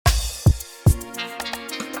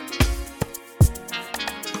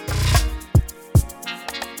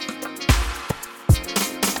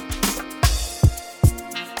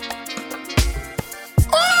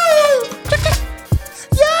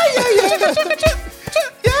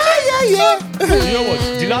You know what?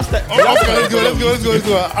 The last time. Let's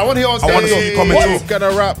go. I want to hear on stage. I want to see you coming We through.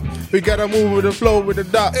 gotta rap. We gotta move with the flow, with the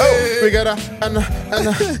dot. We gotta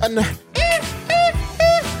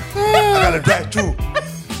I gotta drive through.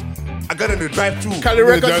 I got in the drive through. Cali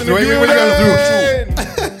Records in the building.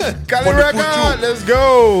 Cali Records, let's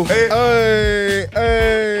go. Hey.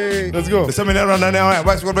 Let's go. The seminar run down there.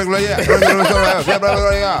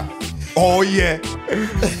 Oh yeah.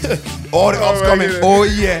 All the ups coming. Oh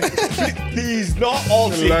yeah. Please, not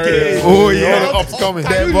all again. Oh yeah, the ups coming.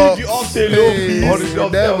 Can you leave the ups alone, please? All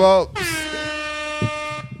the ups.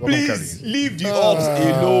 Please leave the ups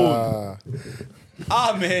alone.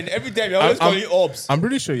 Man, every time you always call it ups. I'm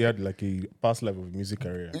pretty sure you had like a past life of music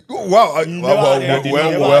career. Wow. I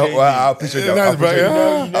appreciate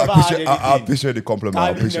that. I appreciate the compliment. I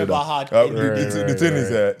appreciate that. The thing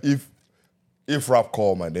is, if rap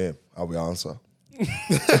call my name, I will answer.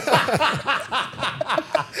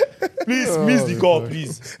 Please, miss the call,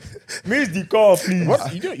 please. Miss the call, please.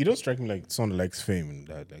 What? You don't strike me like someone that likes fame and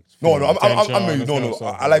that like. No.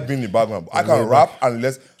 I like being in the background. I can rap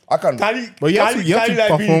unless. I can, but you have to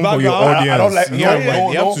perform for your audience. I don't like. You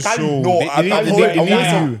have to show. No, I'm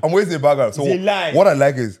waiting in the background. So lie. what I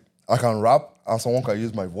like is I can rap and someone can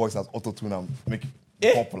use my voice as auto tune and make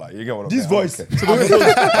it popular. You get what I'm saying? This voice.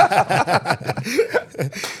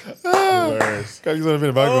 Oh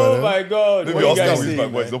my God! Maybe Oscar will use my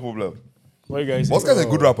voice. No problem. What you guys? Oscar's a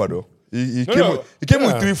good rapper though. He came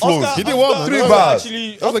with 3 flows. Oscar, He did one, 3 bars.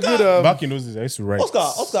 Actually, That was a good. Back in those days, I used to write.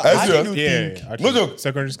 Oscar. I How used do to- you Yeah, think? actually, No joke.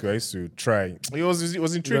 secondary school, I used to try. It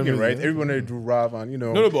was intriguing, right? Everyone had to do rap and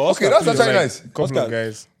No, but Oscar. Okay, that's actually nice. couple Oscar. of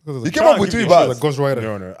guys. He came up with 3 bars. Ghostwriter.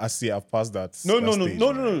 No. I see. I've passed that. No. that stage,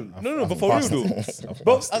 But for real passed though. it.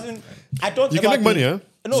 But as in, I don't. You can make money, huh?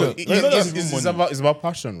 No, So, it's it's about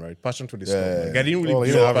passion, right? Passion to discover. Yeah. Like, I didn't really. Oh,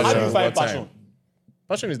 build you have passion How do you over find time. passion?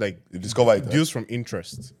 Passion is like You discover it. builds from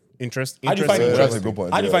interest. Interest. How do you find That's interest? a good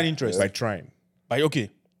point. How do you find interest? By trying.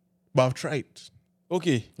 Okay. But I've tried.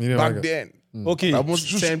 Okay. Back then. Okay.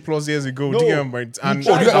 Almost 10 plus years ago. No. do you get my point? And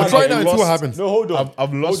tried I've back tried then. and see what happens. No, hold on.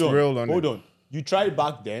 I've lost Hold on. rail on Hold it. on. You tried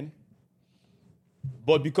back then,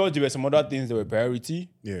 but because there were some other things that were priority,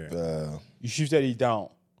 Yeah. you shifted it down.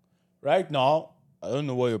 Right now, I don't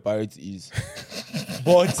know what your priority is,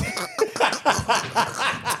 but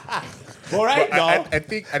right now, I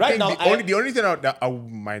think the only thing that I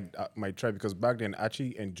might try, because back then I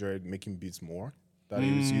actually enjoyed making beats more. That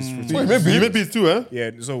is used Wait, maybe. You made beats too, huh?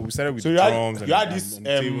 Yeah, so we started with So you had- drums you had this, and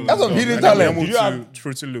tables That's and a hidden stuff. And then talent. we Did you have- moved to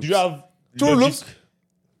Fruity Loops. do you have True Loops?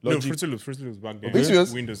 No, Logic? Fruity Loops back then. Big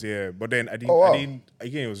serious? Windows, yeah. But then I didn't. Oh, wow. Again,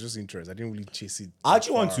 it was just interest. I didn't really chase it. I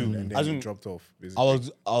actually want far, to- and as then in- it dropped off. I Basically.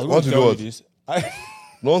 was What going to to do tell you what? this.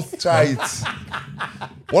 Don't try it.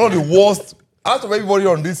 One of the worst. Out of everybody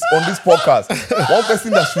on this podcast, one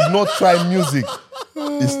person that should not try music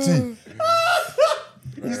is T.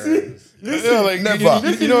 Yeah, like Never.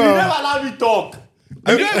 You never allow me talk.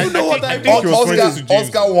 I don't even know what I think.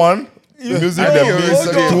 Oscar 1, music Hey, them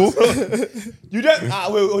hold music 2. You just wait,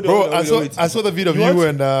 hold Bro, on. Wait. I saw the video of You you what?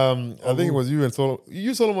 and I think it was you and Solomon.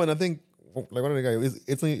 You Solomon, I think like one of the guys.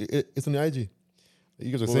 It's on the IG.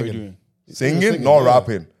 You guys were What were you singing. doing? Singing, not yeah.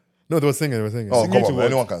 rapping. No, they were singing. Oh, Singing come to on, what?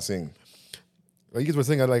 anyone can sing. Like, you guys were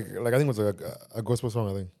singing like I think it was a gospel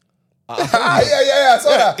song. I think. Yeah, I saw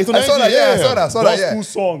that. It's on I saw IG, that. yeah. I saw that. Gospel Yeah.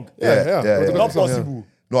 song. Yeah. Yeah. Not Song, yeah. possible.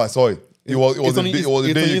 No, I saw it. It was It's the on- day it's on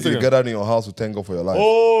you Instagram. gathered in your house to thank God for your life.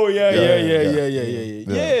 Oh yeah,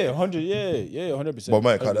 Yeah. 100%. But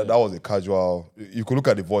man, that was a casual. You could look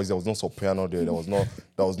at the voice. There was no soprano there. There was no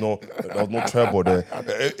treble there.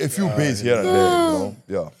 A few bass here and there. You know?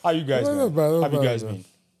 Yeah. How you guys been? How you guys been?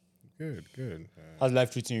 Good. How's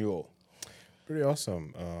life treating you all? Pretty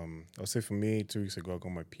awesome. I'll say for me, 2 weeks ago I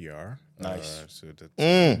got my PR. Nice. So that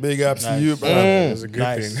Big ups to you, bro. it was a good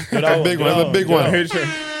Nice. thing. Get out, Big get one, out, a big get one. out.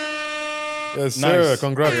 Yes, Nice. sir.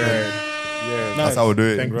 Congrats, man. Yeah, Nice. That's how we do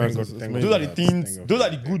it. thank God. Those are the things. Those are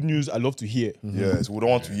the good news I love to hear. Yes, we don't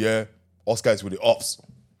want to hear Oscar is with the ops.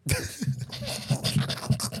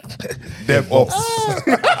 Dev ops.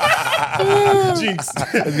 Jinx.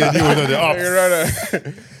 The ups.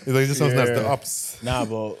 It's like, it just sounds nice. The Yeah. ups. Nah,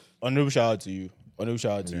 but honorable shout out to you. Honorable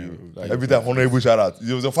shout out to you. Like, Every time honorable shout out.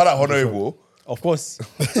 He was a father honorable. of course.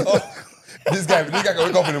 This guy can wake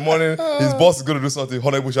up in the morning. His boss is gonna do something.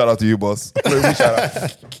 Honorable shout out to you, boss. Honorable shout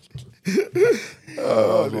out.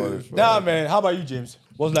 Nah, man. How about you, James?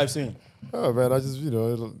 What's life saying? Oh, man. I just,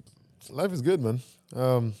 life is good, man.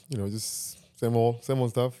 Just same old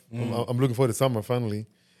stuff. I'm looking forward to summer finally.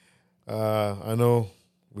 I know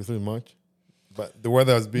we're still in March. But the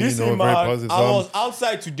weather has been, Listen, very man, positive. I was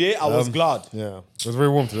outside today. I was glad. Yeah, it was very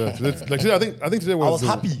warm today. Today, I think today was. I was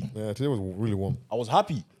happy. Yeah, today was really warm. I was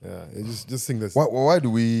happy. Yeah, just think this.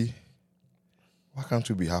 Why can't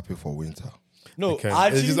we be happy for winter? No, can't. I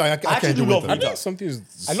It's actually, just like, I I actually can't do do love winter. I winter. think something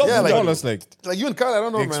is. I love Yeah, winter. more or less like Like you and Kyle, I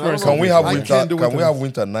don't know, man. I don't experience. know. Can we have I winter? can't do Can we winter. have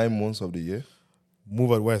winter 9 months of the year?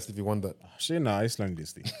 Move out west if you want that? Shane, Iceland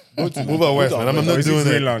this thing. Move out west, man. I'm not doing that.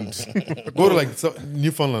 Greenland. Go to like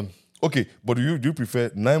Newfoundland. Okay, but do you prefer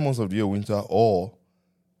 9 months of the year winter or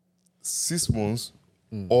 6 months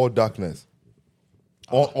or darkness?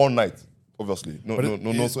 All night, obviously. No.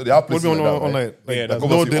 So they have What places do you like want that, all right? night? Like, Yeah, that's no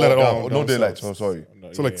Obviously, daylight at all all. No daylight. So sorry.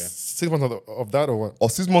 So like 6 months of that or what? Or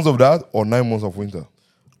 6 months of that or 9 months of winter.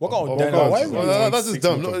 What kind of Oh, daylight? why is would that? you want that's just 6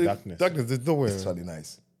 dumb. months No, of darkness? There's no way. It's really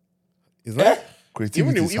nice. Is that?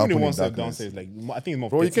 Creativity is Even the happening one in step darkness. downstairs, like I think it's more.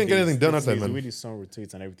 Bro, you 30 can't get days, anything done 30 outside, days, man. The way the sun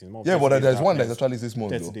rotates and everything. More Yeah, 30 but days there's one that's darkness. actually 6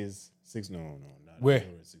 months 30 though. days. 6, no. Where?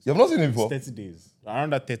 You have not seen it before? 30 days. Around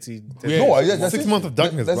that 30. No, yeah, there's 6 months of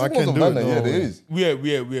darkness, There's bro. I 6 months can't of do it. darkness. No Yeah, there way.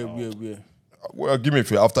 is. Where? Well, give me a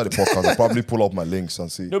few after the podcast. I'll probably pull up my links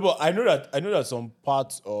and see. No, but I know that some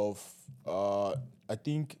parts of I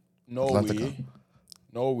think Atlantica.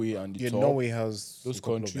 Norway and the Yeah, top, Norway has those a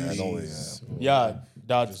couple of countries. days. Norway, Yeah,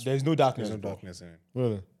 that there's no darkness. There's no bro. darkness in it.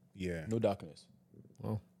 Really? Yeah. No darkness.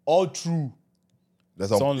 Wow. All true. There's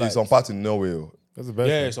Sunlight. some parts in Norway. Oh. That's the best.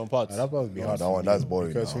 Yeah, man. some parts. That part would be hard. that for one, me, that's boring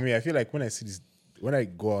Because now. for me, I feel like when I see this, when I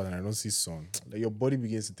go out and I don't see sun, like your body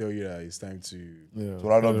begins to tell you that it's time to Yeah. So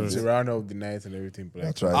round up the to round up the night and everything. But like,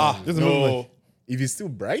 That's right. Ah, Just no. if it's still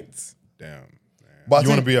bright, damn. But You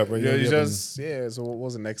want to be up, right? Yeah, You you wanna be up just So what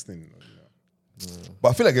was the next thing? But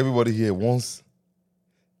I feel like everybody here wants.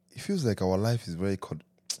 It feels like our life is very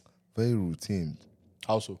routine.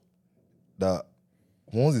 How so? That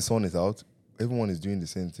once the sun is out, everyone is doing the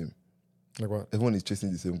same thing. Like what? Everyone is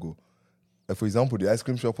chasing the same goal. Like for example, the ice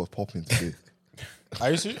cream shop was popping today. Are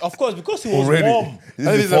you serious? Of course, because it was Already. warm.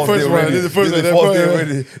 This is the first day already. This is the first day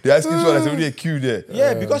already. The ice cream shop has already a queue there.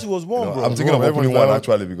 Yeah, because it was warm, bro. I'm thinking of opening one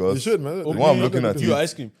actually because You should, man. the one I'm looking at You is,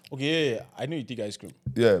 ice cream. Okay, yeah. I know you take ice cream.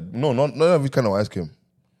 yeah, no, not every kind of ice cream.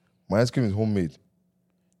 My ice cream is homemade,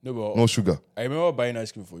 No, but no sugar. I remember buying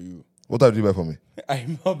ice cream for you. What type do you buy for me? I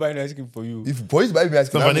remember buying ice cream for you. If for you to buy me ice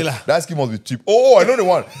cream, Some vanilla. that ice cream must be cheap. Oh, I know the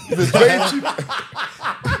one. It's very cheap.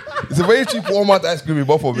 It's a very cheap Walmart ice cream you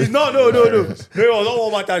bought for me. No. No, it was not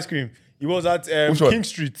Walmart ice cream. It was at Which one? King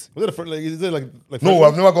Street. Was it the first, like, is it like No,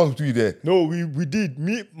 fresh I've never gone to you there. No, we did.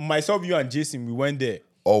 Me, myself, you, and Jason, we went there.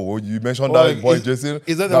 Oh, well, you mentioned Oh, that like, boy is- Jason.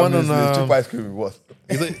 is that the one means on, the cheap ice cream it was?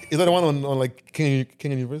 Is that the one on like King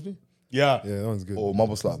University? Yeah. Yeah, that one's good. Oh,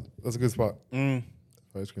 marble slab. That's a good spot.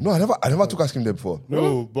 Ice cream. No, I never took ice cream there before.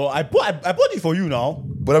 No, but I bought it for you now.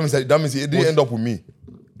 But that means it didn't end up with me.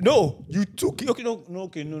 No, you took it. Okay, no.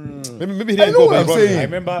 Maybe he I didn't know go, what but I'm he brought saying.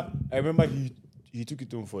 I remember he took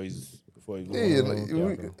it home for his Hey, like,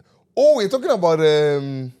 okay. we're talking about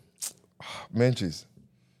Menchie's,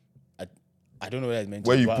 I don't know what that meant.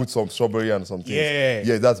 where you put some strawberry and something. Yeah.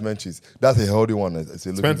 Yeah, that's Menchie's. That's a healthy one. It's a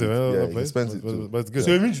Expensive, little bit, that it's place. expensive too. But it's good.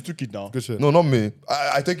 So it means you took it now. Good shit. No, not me.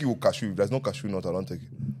 I take it with cashew. If there's no cashew nut, I don't take it.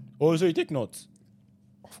 Oh, so you take nuts.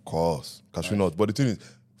 Of course, cashew nut. But the thing is,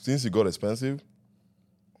 since it got expensive,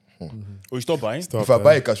 Oh, you stop buying? Stop, if I man.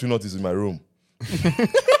 buy a cashew nut, it's in my room.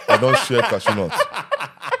 I don't share cashew nuts.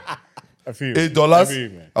 I feel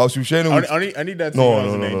 $8. man. I should share it with. I need that No, thing when I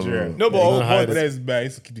was no, in no, no, Nigeria. no. No, but you're gonna hide But it. that's bad. I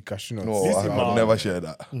used to keep the cashew nuts. No, Listen, I man. would never share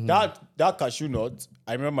that. That cashew nut,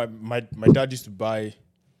 I remember my dad used to buy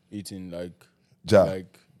it in like Jar. the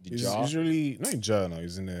It's jar. usually not in jar now.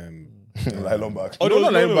 It's in Nylon bag. Oh, no, those-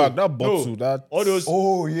 not like no, bag. no. That bottle. That All those.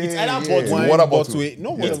 Oh yeah, It's either yeah. bottle, Wine water bottle.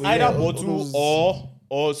 No, It's whatever, either yeah, all bottle those-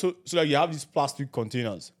 or so like you have these plastic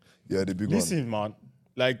containers. Yeah, the big one. Listen, man,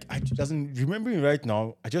 like I doesn't remembering right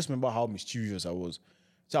now. I just remember how mischievous I was.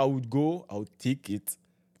 So I would take it.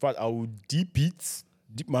 In fact, I would dip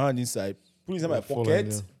my hand inside, put it inside my Full pocket.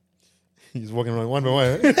 on, yeah. He's walking around one by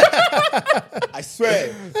one. I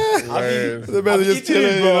swear. The best I'm just eating it,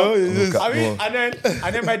 chilling, you bro. know. He's just- I mean,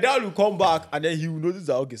 and then my dad will come back, and then he will notice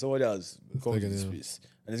that okay, somebody has come to taken, this yeah. place,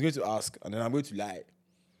 and he's going to ask, and then I'm going to lie.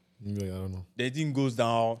 He's like, I don't know. The thing goes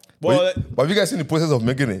down. But, But but have you guys seen the process of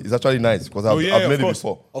making it? It's actually nice because I've, oh yeah, I've of made it course,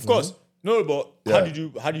 before. of course. No, but Yeah.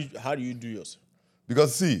 how do you do yours?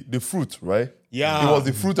 Because see, the fruit, right? Yeah. It was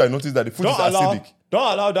the fruit I noticed that the fruit is acidic.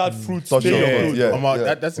 Don't allow that fruit Touch stay your your clothes, clothes. yeah.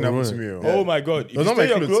 That, that's an happened to me. Oh my god! If It was you not my stay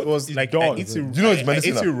your clothes. clothes, It was it's like done. I eat it. Do you know it's I ate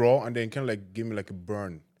medicinal? it raw, and then kind of like gave me like a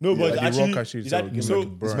burn. No, but like actually, the raw cashew is itself that- gave me so- like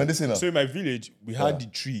a burn. It's medicinal. So in my village, we had the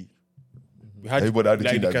tree. We had Everybody had the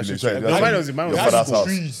tree in the their cashew village. tree. So No, mine your was father's house.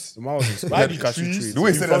 trees. The man was Why the cashew trees? trees. The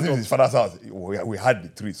way he in said front that in of- his father's house, we had the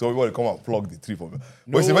tree. So everybody come and plug the tree for me.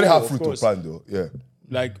 But it's a No, very hard of fruit to course. plant though. Yeah.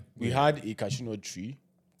 Like we had a cashew nut tree.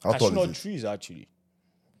 How Cashew tall nut is it? trees actually.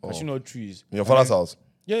 Cashew nut trees. In your father's house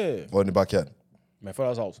Yeah, or in the backyard? my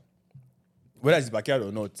father's house. Whether it's backyard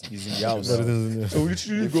or not, he's in the house. But it isn't, yeah. So we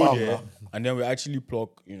literally The go farm, there huh? and then we actually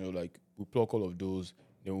pluck, like we pluck all of those.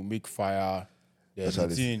 Then we make fire. Then That's how the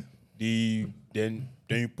it is. thing, then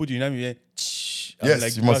you put it in and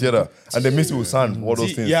Yes, you must hear that. And they mix it with sand, all those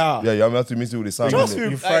See, things. yeah. Yeah, you have to mix it with the sand. Trust innit? me,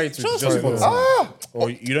 You fry it with trust just me, hot bro. sand. Or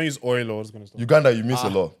you don't use oil or all this kind of stuff. Uganda, you miss a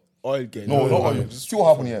lot. Oil get No, no, no, no. see what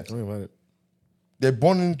happened here. Don't worry about it. They're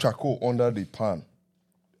burning charcoal under the pan.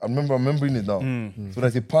 I'm remembering it now. So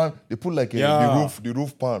there's a pan, they put like Yeah. the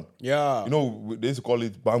roof pan. Yeah. You know, they used to call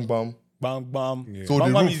it bang bang. Bang bang. So Bang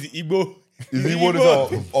the bang roof- is the Igbo. Is the word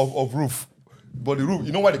of roof. But the roof,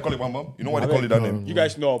 you know why they call it bang bang? You know why they call it that name? You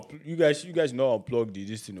guys know unplug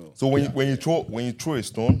this, So when you throw a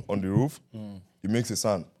stone on the roof, it makes a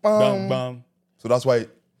sound. Bang bang. So that's why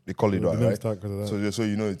they call it that, name right? stuck 'cause of that. So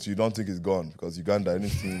you know it, you don't think it's gone because Uganda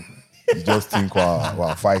anything, you just think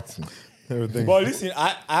we're fighting. Everything. But listen,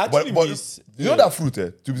 I actually But miss. you know that fruit,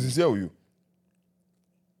 to be sincere with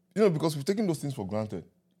you, because we've taken those things for granted.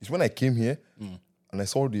 It's when I came here and I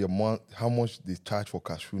saw the amount, how much they charge for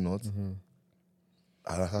cashew nuts. And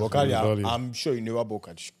that's But actually- Kali, I'm sure you never bought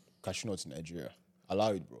cashew nuts in Nigeria.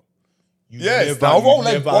 Allow it, bro. You Yes, never- now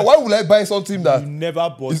you why would I buy something that You never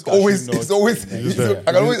bought it's cashew always, nuts. it's always, there. I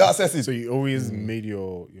can always access it. So you always made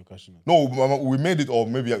your cashew nut. No, we made it, or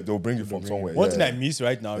maybe they'll bring it from somewhere. One yeah. thing I miss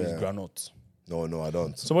right now is Yeah. granite. No, I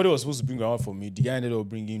don't. Somebody was supposed to bring granite for me. The guy ended up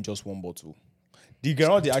bringing just one bottle. The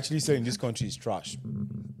granite they actually sell in this country is trash.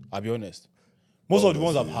 I'll be honest. Most of the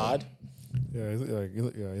ones I've had, Yeah,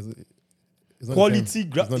 it's not quality. the same.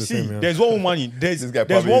 It's not the See, same, yeah. there's one woman in This guy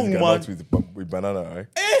there's probably one is woman. with banana, right?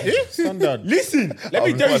 Standard. Listen, let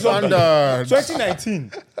me tell you something.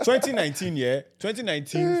 Standard. 2019, yeah.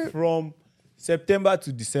 2019 from September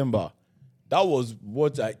to December. That was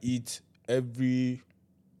what I eat every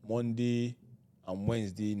Monday and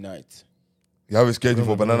Wednesday night. You have a schedule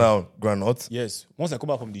for banana and granite. Yes. Once I come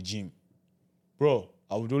back from the gym, bro,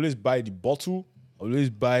 I would always buy the bottle. I would always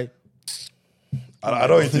buy I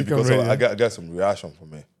don't eat it because ready, I got some reaction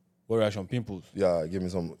from it. what reaction pimples. Yeah, give me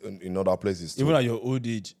some in other places too. Even at your old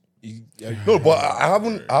age. No, but I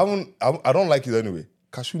don't like it anyway.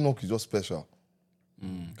 Cashew nut is just special.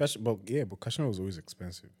 But cashew nut was always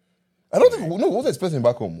expensive. I don't think it was expensive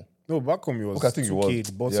back home. No, back home it was Okay, I think it 2K. was.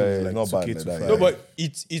 The bottle Yeah, was yeah, like not 2K bad to like that, 5. No, but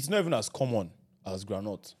it's not even as common as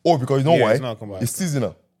granite. Oh, because you know Yeah, why? it's not come back. It's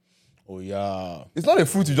seasonal. Oh yeah. It's not a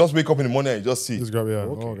fruit you just wake up in the morning and you just see. Just grab it. Yeah.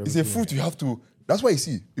 Oh, okay. It's a fruit you have to. That's why you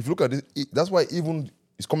see. If you look at it, that's why even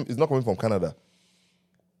it's not coming from Canada.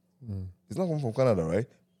 It's not coming from Canada, right?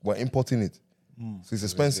 We're importing it, so it's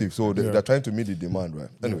expensive. So they're trying to meet the demand, right?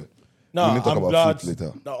 Anyway, No, we need to talk I'm about glad. fruit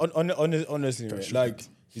later. No, honestly, man, like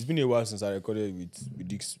it's been a while since I recorded with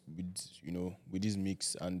this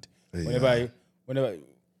mix, and whenever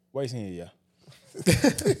why are you saying yeah?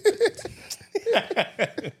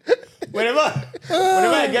 whenever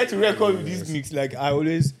I get to record with this mix, like I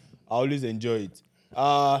always enjoy it.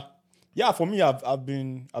 Yeah, for me, I've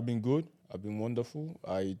been good. I've been wonderful.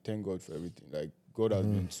 I thank God for everything. Like God has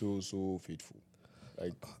been so faithful.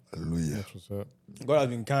 Like Hallelujah. That's what's up. God has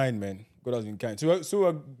been kind, man. God has been kind.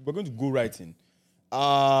 So we're going to go right in.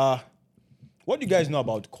 What do you guys know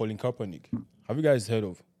about Colin Kaepernick? Have you guys heard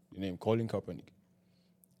of the name Colin Kaepernick?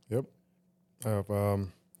 Yep. I have,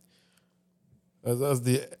 as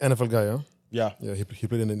the NFL guy, yeah? Yeah. Yeah, he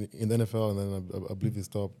played in the NFL, and then I believe he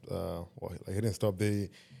stopped. He didn't stop. He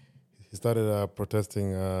started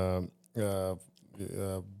protesting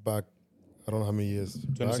back. I don't know how many years.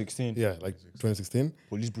 2016. Back. Yeah, like 2016.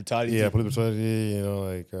 Police brutality. Yeah, police brutality.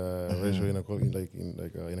 Racial inequality,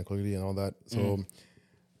 inequality and all that. So,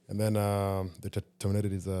 and then they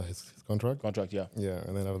terminated his contract. Contract, yeah. Yeah,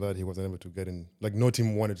 and then after that, he wasn't able to get in. Like, no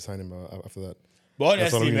team wanted to sign him after that. But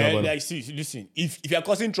That's all honestly, we know man, about it. like, see, listen, if you're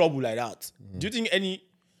causing trouble like that, do you think any,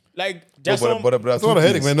 like, there's No, but there are It's not a two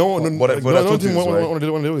headache, things. man. No two team things, want right?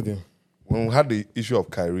 to deal with you. When we had the issue of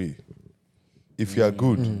Kyrie, if you are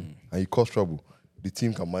good and you cause trouble, the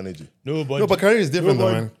team can manage it. No, but Kyrie is different,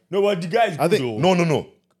 though, man. No, but the guy is I good, think- though. No.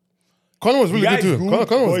 Conor was The really guy good is too. good,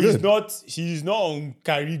 Conor was but good. he's not on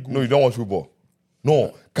Kyrie good. No, you don't watch football.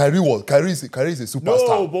 No, Kyrie is a superstar.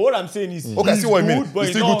 No, but what I'm saying is, Okay, I he's see what I mean. good, but It's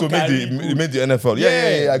he's still not good to on Kyrie make good. the NFL.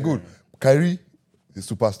 Yeah, good. Kyrie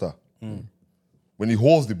is a superstar. When he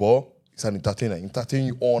holds the ball, he's an entertainer. Entertain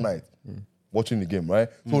you all night watching the game, right?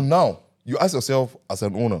 So now you ask yourself as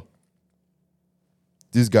an owner,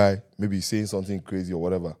 this guy maybe he's saying something crazy or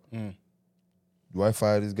whatever. Do I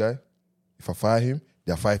fire this guy? If I fire him,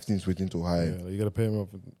 there are 5 things waiting to hire him. Yeah, you gotta pay him up.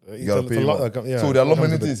 You gotta pay him up. So there are not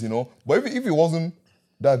many things, you know. But if it wasn't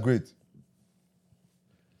that great,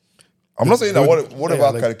 I'm not saying that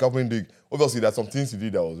whatever Kyle Kaepernick did, obviously there's some things he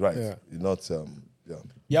did that was right. Yeah. It's not,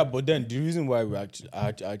 Yeah, but then the reason why I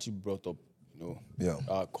actually brought up,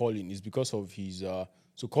 Colin is because of his.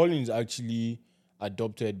 So Colin is actually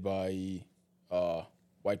adopted by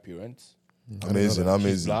white parents. Amazing.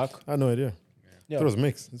 He's black. I had no idea. Yeah. It was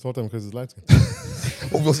mixed. This whole time because it's light skin.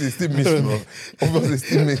 Obviously, it's still mixed, bro. Obviously, it's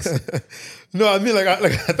still mixed. No, I mean, I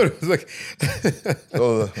thought it was like,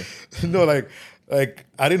 no, like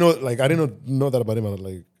I didn't know that about him,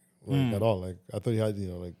 at all. Like I thought he had,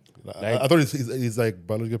 I thought he's like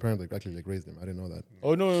biological parents actually raised him. I didn't know that.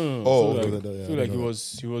 Oh no. Oh, so like he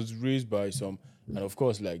was raised by some, and of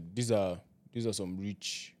course like these are some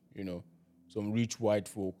rich, some rich white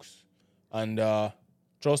folks, and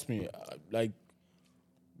trust me, like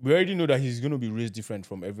we already know that he's going to be raised different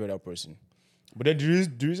from every other person. But then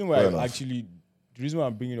the reason why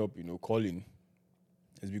I'm bringing up, Colin,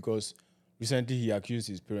 is because recently he accused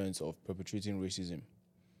his parents of perpetrating racism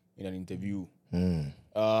in an interview.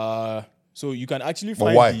 So you can actually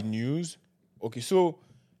find the news. Okay, so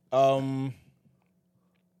in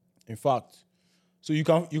fact, so you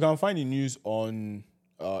can find the news on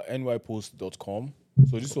nypost.com.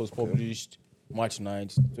 So this was published March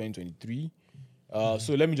 9th, 2023.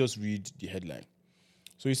 So let me just read the headline.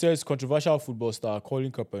 So it says, controversial football star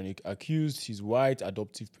Colin Kaepernick accused his white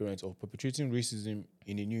adoptive parents of perpetrating racism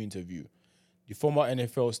in a new interview. The former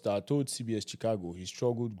NFL star told CBS Chicago he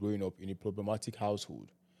struggled growing up in a problematic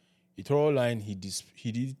household. A thorough line he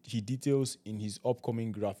details in his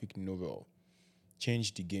upcoming graphic novel,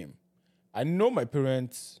 Change the Game. I know my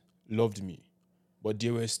parents loved me, but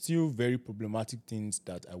there were still very problematic things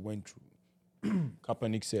that I went through,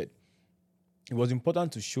 Kaepernick said. It was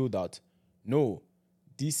important to show that, no,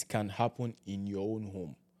 this can happen in your own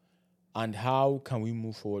home. And how can we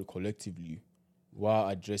move forward collectively while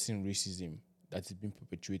addressing racism that is being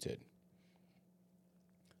perpetuated?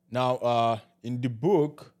 Now, in the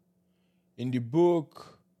book,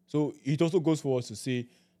 so it also goes forward to say,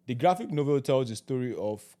 the graphic novel tells the story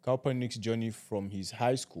of Kaepernick's journey from his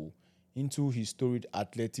high school into his storied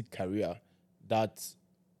athletic career that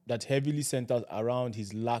heavily centers around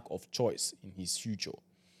his lack of choice in his future.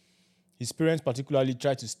 His parents particularly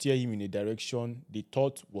tried to steer him in a direction they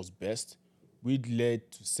thought was best, which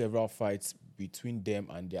led to several fights between them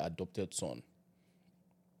and their adopted son.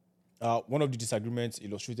 One of the disagreements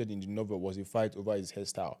illustrated in the novel was a fight over his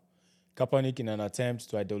hairstyle. Kaepernick, in an attempt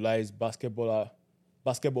to idolize basketball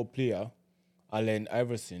player Allen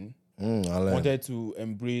Iverson, wanted to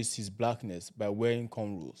embrace his blackness by wearing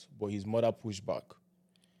cornrows, but his mother pushed back.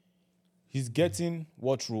 He's getting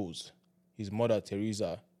what rose, his mother,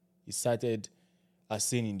 Teresa, is cited as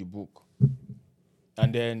saying in the book.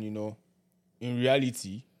 And then, in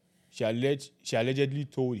reality, she allegedly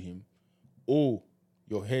told him, oh,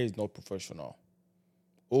 your hair is not professional.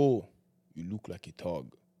 Oh, you look like a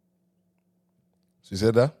thug. She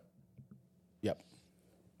said that? Yep.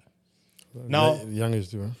 Now, youngish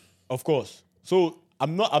too, huh? Of course. So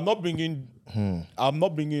I'm not bringing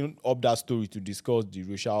up that story to discuss the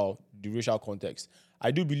racial context.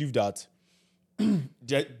 I do believe that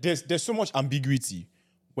there's so much ambiguity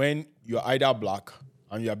when you're either black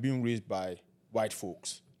and you are being raised by white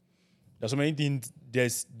folks. There's so many things.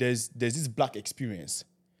 There's this black experience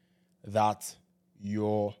that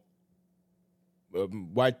your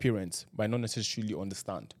white parents might not necessarily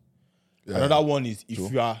understand. Yeah. Another one is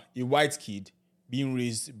if you are a white kid being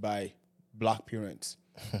raised by black parents.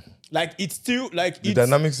 Like it's still like the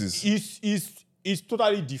dynamics is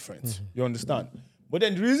totally different. Mm-hmm. You understand? But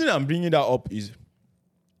then the reason I'm bringing that up is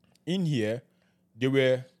in here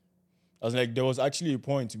there was actually a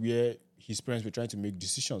point where his parents were trying to make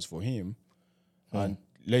decisions for him and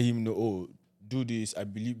let him know, oh, do this. I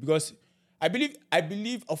believe,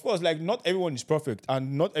 of course, like not everyone is perfect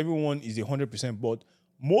and not everyone is 100%, but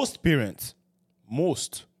most parents,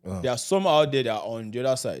 there are some out there that are on the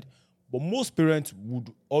other side, but most parents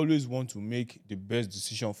would always want to make the best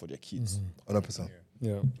decision for their kids. 100%.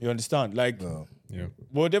 Yeah. You understand? Like,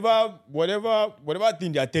 whatever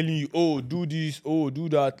thing they are telling you, oh, do this, oh, do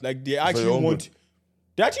that, like they actually want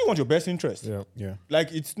your best interest. Yeah.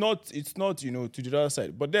 Like it's not, to the other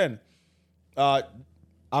side. But then,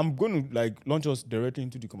 I'm going to like launch us directly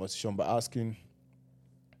into the conversation by asking,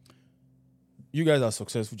 you guys are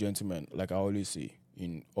successful gentlemen, like I always say,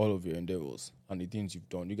 in all of your endeavors and the things you've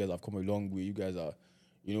done. You guys have come a long way. You guys are,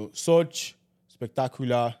 such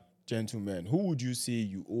spectacular gentlemen, who would you say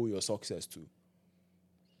you owe your success to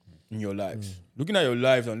in your life? Looking at your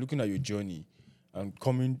life and looking at your journey and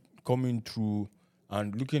coming through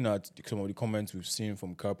and looking at some of the comments we've seen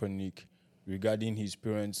from Kaepernick regarding his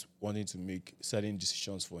parents wanting to make certain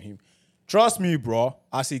decisions for him. Trust me, bro,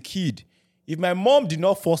 as a kid, if my mom did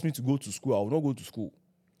not force me to go to school, I would not go to school.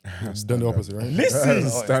 It's done the opposite, right? Listen,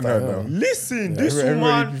 Standard now. listen, this Everybody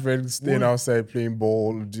woman prefer staying outside playing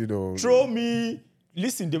ball, you know. throw me.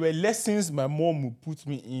 Listen, there were lessons my mom would put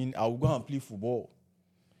me in. I would go and play football.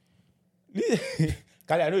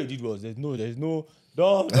 Kali, I know you did well. There's no.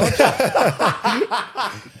 Don't try.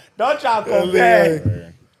 Don't try to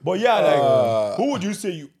compare. But yeah, like, who would you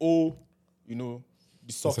say you owe, the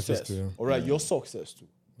success? to, yeah. All right, your success to.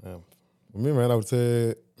 Yeah. For me, man, I would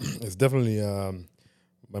say it's definitely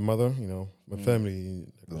my mother, my family,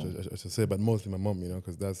 I should say, but mostly my mom,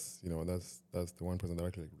 because that's the one person that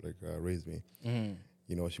actually raised me.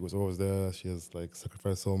 She was always there. She has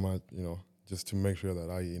sacrificed so much, just to make sure that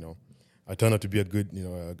I turn out to be a good,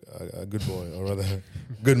 a good boy, or rather,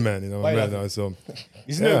 good man, So,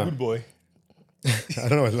 Isn't he a good boy? I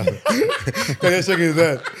don't know what's laughing. Can you shaking his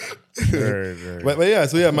head? Right. But yeah,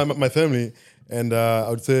 so yeah, my family, and I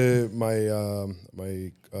would say my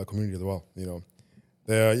community as well.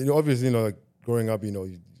 There, obviously, growing up,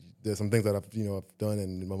 there's some things that I've done,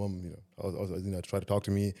 and my mom, also tried to talk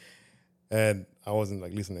to me, and I wasn't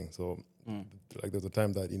listening. So, there's a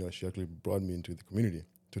time that she actually brought me into the community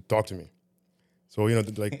to talk to me. So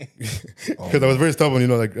because I was very stubborn,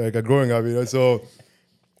 growing up,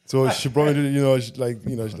 so she brought me to, she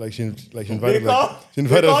invited a few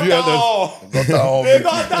others. They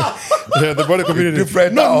got down. Yeah, the broader community.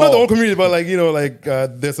 Not the whole community,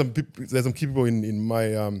 but there's some people in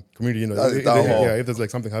my community. If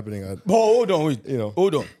there's something happening. But hold on, wait.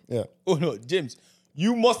 Hold on. Yeah. Oh no, James,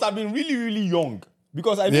 you must have been really, really young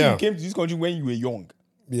because I think you came to this country when you were young.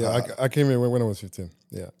 Yeah, I came here when I was 15.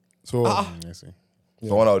 Yeah. So I see.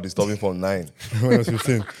 The one I was disturbing from 9. when I was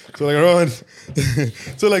 15. So around,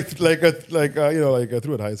 through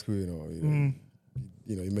at high school, you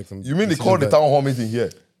make some. You mean they called the town hall meeting here?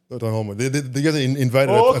 Not town hall. They get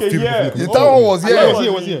invited. Oh, a okay, few people yeah. from the The community. town hall was here.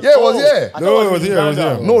 It was here. Yeah, it was here. No, it was here.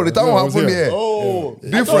 No, the town hall was happened here. here. Oh,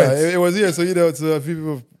 Different. It was here. So it's a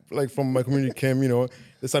few people from my community came.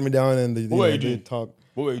 They sat me down and they talked.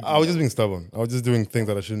 What were you I was just being stubborn. I was just doing things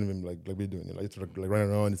that I shouldn't even be doing. Just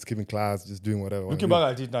running around, skipping class, just doing whatever. Looking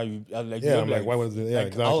back at it now, you I'm why was it? Yeah,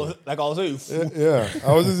 exactly. I was so you fool. Yeah,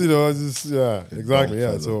 I was just exactly.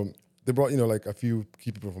 Yeah, so they brought a few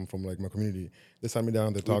key people from my community. They sat me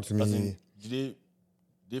down. They talked to me. Did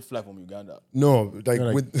they fly from Uganda? No,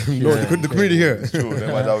 the community here. True,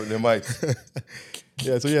 they might.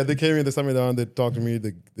 Yeah, so yeah, they came in. They sat me down. They talked to me.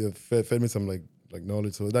 They fed me some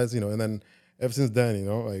knowledge. So that's and then. Ever since then,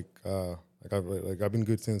 I've been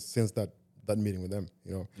good since that meeting with them,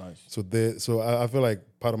 Nice. So I feel like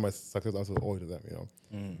part of my success also owed to them,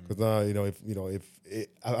 because now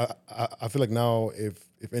I feel like now if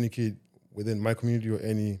any kid within my community or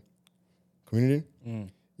any community,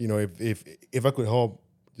 if I could help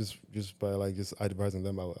just by just advising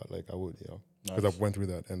them, I would, because I've went through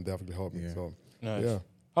that and they actually helped me. Yeah. So Nice. yeah.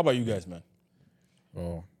 How about you guys, man?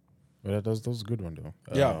 Oh, well, that was a good one though.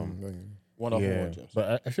 Yeah. Wonderful yeah, one, James.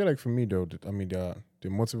 but I feel like for me though, there are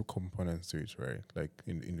multiple components to it, right? Like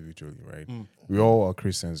individually, right? We all are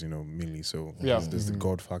Christians, mainly. So there's the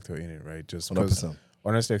God factor in it, right? Just because,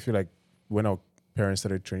 honestly, I feel like when our parents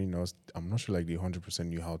started training us, I'm not sure they 100%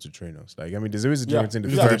 knew how to train us. There's always a difference in the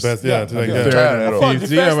first. Best, yeah. It's for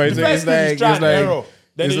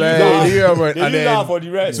the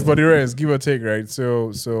rest. For the rest, give or take, right?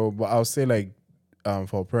 So, but I'll say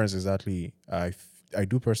for our parents, exactly. I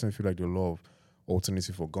do personally feel like there are a lot of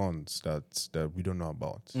alternative for guns that we don't know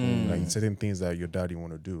about. Certain things that your dad didn't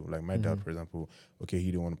want to do. Like my dad, for example, he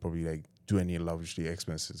didn't want to probably do any lavishly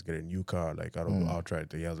expenses, get a new car, outright.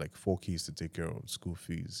 He has 4 kids to take care of, school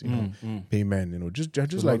fees, payment, just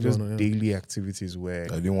daily activities where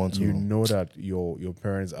I didn't want to. know that your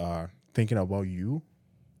parents are thinking about you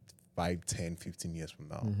 5, 10, 15 years from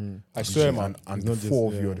now. I swear, man. And the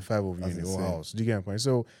 4 of you or the 5 of you in the whole house. Do you get my point?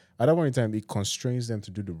 So at that point in time, it constrains them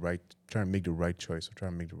to do try and make the right choice or try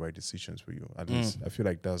and make the right decisions for you. At least I feel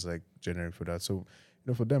like that's generating for that. So,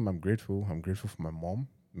 for them, I'm grateful. I'm grateful for my mom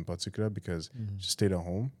in particular because she stayed at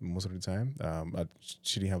home most of the time.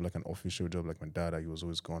 She didn't have an official job like my dad. He was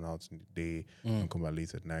always going out in the day and come back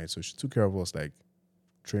late at night. So she took care of us,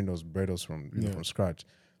 trained us, bred us from scratch.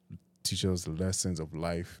 Teach us the lessons of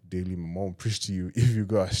life daily. My mom preached to you if you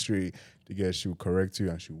go astray. She will correct you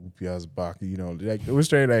and she will whoop your ass back. Always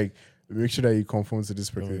trying make sure that you conform to this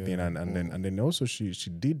particular thing, and then also she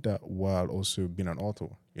did that while also being an author.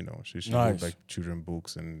 You know, she wrote like children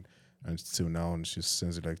books and still now, and she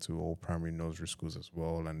sends it like to all primary nursery schools as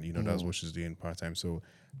well, and you know that's what she's doing part time. So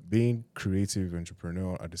being creative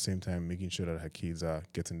entrepreneur at the same time, making sure that her kids are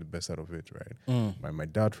getting the best out of it, right? My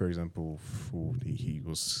dad, for example, he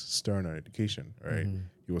was stern on education, right?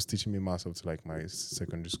 He was teaching me maths up to like my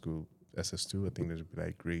secondary school SS2. I think that would be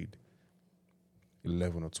like grade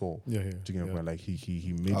 11 or 12. Like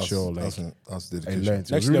he made sure like that's I dedication.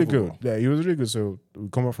 learned. It was really good. Yeah, he was really good. So we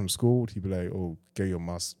come up from school, he'd be like, "Oh, get your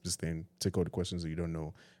maths, this thing, take all the questions that you don't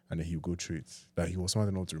know," and then he'll go through it. Like he was smart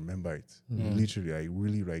enough to remember it. Literally,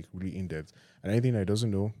 really in depth. And anything that he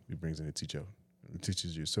doesn't know, he brings in a teacher, who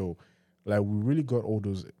teaches you. So like we really got all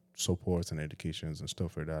those supports and educations and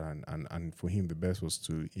stuff like that. And for him, the best was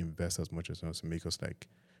to invest as much as possible to make us like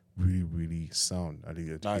really sound at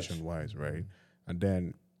the education wise, right? And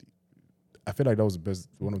then I feel like that was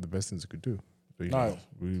one of the best things you could do. So, you know,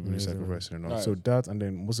 really sacrificing and all. So that, and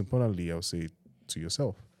then most importantly, I would say to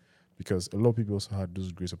yourself, because a lot of people also had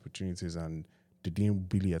those great opportunities and they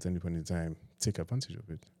didn't really at any point in time take advantage of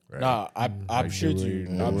it. Right? Nah, I appreciate you.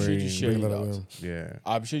 I appreciate you sharing that. Yeah,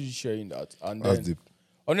 I appreciate you sharing that. And That's then, deep.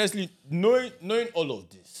 honestly, knowing all of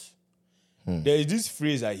this, there is this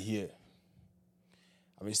phrase I hear.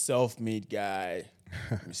 I'm a self-made guy.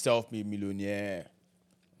 I'm a self-made millionaire.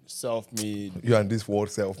 I'm self-made. You and this word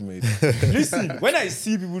self-made. Listen, when I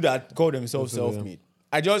see people that call themselves self-made,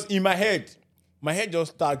 I just, in my head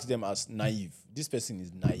just tags them as naive. This person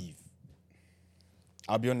is naive.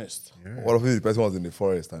 I'll be honest. What if the person was in the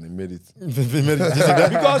forest and he made it?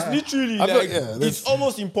 Because literally, like, that's- it's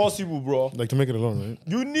almost impossible, bro. Like to make it alone,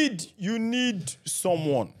 right? You need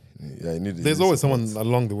someone. Yeah, you need it. There's always someone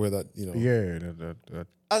along the way that, you know. yeah. That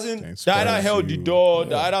As in, Inspires that either held the you. door,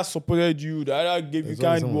 that either supported you, that either gave you There's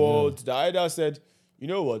always kind someone, words, that either said, you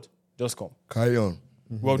know what, just come. Carry on.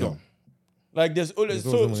 Well done. Like there's always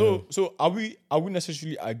There's always so are we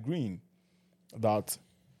necessarily agreeing that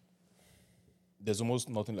there's almost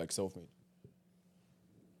nothing like self-made?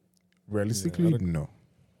 realistically, no,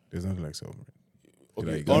 there's nothing like self-made.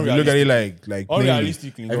 Okay, Like, if you look at it like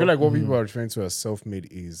unrealistically, mainly, I feel like what people are referring to as self-made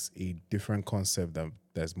is a different concept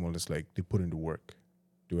that's more or less like they put in the work.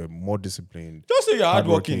 They were more disciplined. just say you're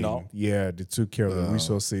hardworking now. Yeah, they took care of the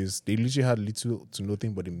resources. They literally had little to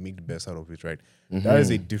nothing, but they make the best out of it, right? That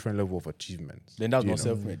is a different level of achievement. Then that's you not know?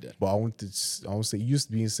 self-made then. But I want to say, used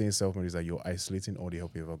being saying self-made is that you're isolating all the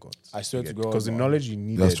help you ever got. I swear to God, Because the man. knowledge you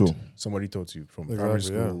needed, That's true. somebody taught you from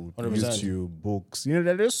Exactly, primary yeah. school, 100%. YouTube, books. You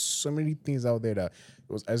know, there's so many things out there that it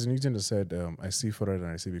was, as Newton has said, I see further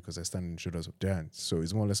than I see because I stand in the shoulders of giants. So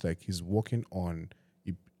it's more or less like he's working on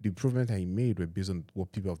the improvement that he made were based on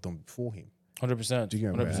what people have done before him. 100%. Do you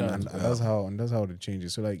get me? 100%. And that's how the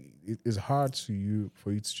changes. So like it's hard for you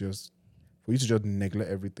to just neglect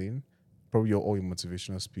everything. Probably all your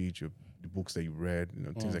motivational speech, the books that you read, you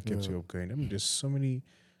know, things that kept you up going. I mean, there's so many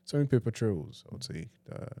paper trails, I would say,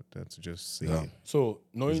 that's just say So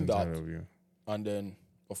knowing that, of you. and then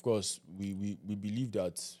of course we believe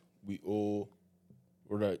that we owe,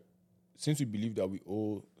 right? Since we believe that we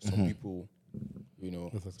owe some people, you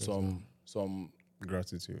know, some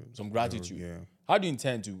Gratitude. Yeah. How do you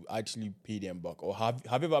intend to actually pay them back, or have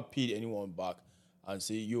you ever paid anyone back and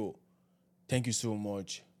say, "Yo, thank you so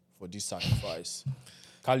much for this sacrifice"?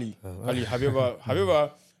 Kali, have you ever?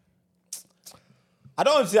 I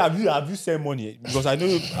don't want to say have you sent money, because I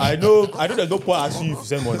know there's no point asking you if you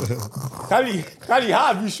send money. Kali,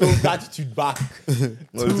 how have you shown gratitude back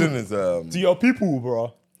No, the thing is, to your people,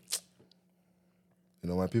 bro? you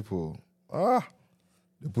know, my people,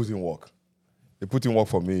 they put in work. They put in work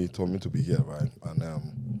for me to be here, right? And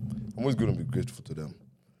I'm always going to be grateful to them.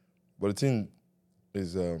 But the thing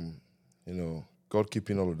is, you know, God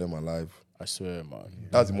keeping all of them alive. I swear, man.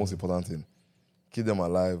 That's the most important thing. Keep them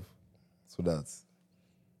alive so that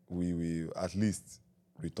we will at least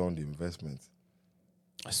return the investment.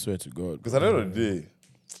 I swear to God. Because at the end of the day,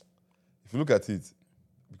 if you look at it,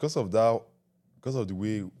 because of the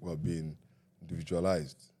way we're being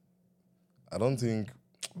individualized, I don't think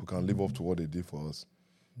we can live up to what they did for us.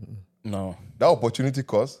 No. That opportunity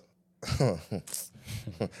cost.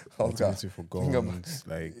 Opportunity for God.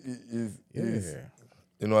 Like,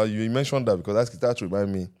 you know, you mentioned that because that to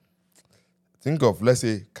remind me. Think of, let's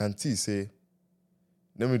say, can T say,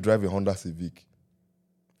 let me drive a Honda Civic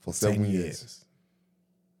for 7 years.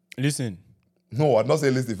 Listen. No, I'm not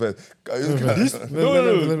saying listen first. No.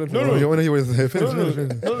 You want to hear what he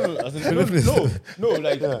finish? No.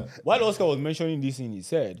 Like while Oscar was mentioning this thing, he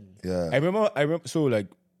said, Yeah. I remember. So like,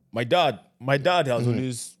 my dad has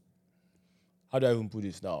always. How do I even put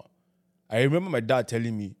this now? I remember my dad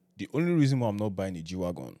telling me the only reason why I'm not buying a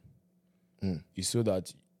G-Wagon is so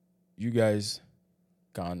that you guys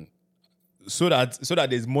can, so that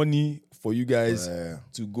there's money for you guys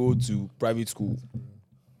to go to private school,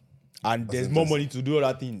 and there's more money to do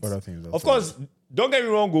other things. Of course, don't get me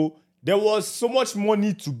wrong, there was so much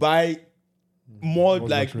money to buy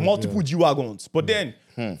multiple G-Wagons, but then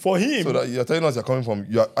for him, So that you're telling us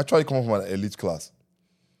you're actually coming from an elite class.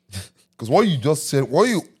 Because what you just said, what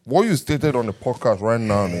you stated on the podcast right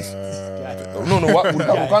now is we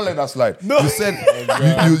can't let that slide. No. You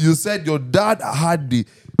said you said your dad had the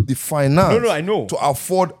finance I know. to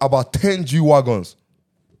afford about 10 G-Wagons.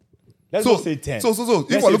 let's not say 10. So if Let's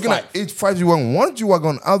we're say looking at 5 G-Wagon, one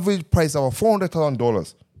G-Wagon average price about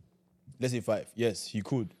 $400,000. Let's say 5. Yes, he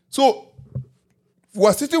could. So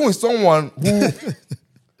we're sitting with someone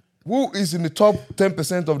who is in the top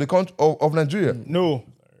 10% of the country of Nigeria. No,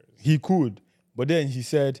 he could. But then he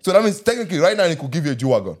said, So that means technically right now he could give you a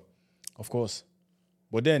G-Wagon. of course.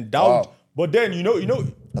 But then that Wow. would, but then you know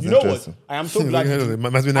what? interesting. I am so glad.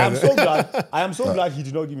 Must be nice. I am so glad he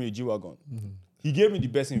did not give me a G-Wagon. He gave me the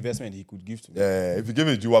best investment he could give to me. Yeah, if you give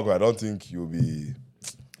me a G-Wagon, I don't think you'll be...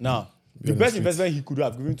 Now, the best investment he could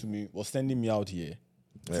have given to me was sending me out here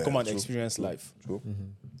to come and experience life. True.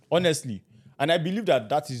 Honestly. And I believe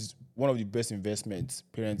that is one of the best investments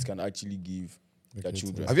parents can actually give their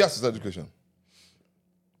children. Have you asked this education?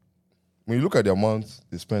 When you look at the amount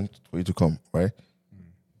they spent for you to come, right?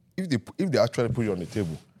 If they actually put you on the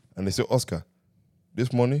table and they say, Oscar,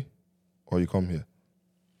 this money or you come here.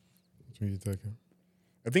 What are you talking?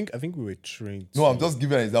 I think we were trained. No, I'm just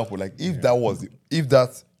giving an example. Like if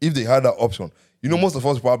if they had that option, most of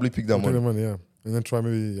us probably pick that Take money. the money, yeah. And then try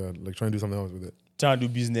and do something else with it. Trying to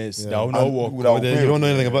do business, Yeah. that will not work. But then you don't know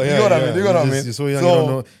anything about it. You know what I mean? You know what I mean? You're so young, So- you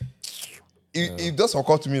don't know. It does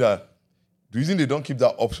occur to me that the reason they don't keep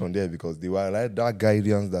that option there because they were like that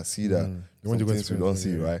guidance that see that They want some you to things we don't see,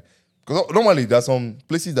 experience it, right? Because normally there's some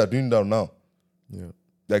places that are doing that now. Yeah.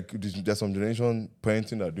 Like there's some generation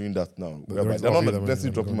parenting that are doing that now. They're Whereby just they're not offering them necessarily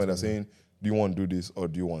and dropping going by they're to saying, do you want to do this or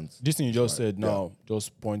do you want? This thing you just said now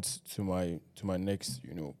just points to my next,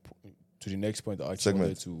 to the next point I actually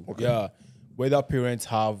wanted Segment. to. Okay. Yeah, whether parents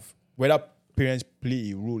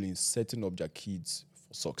play a role in setting up their kids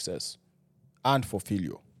for success and for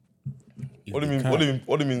failure. What do you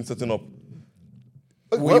mean setting up?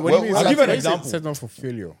 What do you mean? I'll give an example. Set up for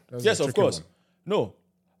failure. That's Yes, the of tricky course. one. No,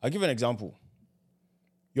 I'll give an example.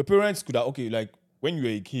 Your parents could have, like when you were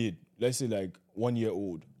a kid, let's say like 1 year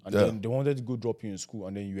old, and then they wanted to go drop you in school,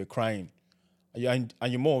 and then you were crying. And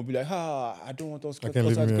your mom would be like, I don't want us to can't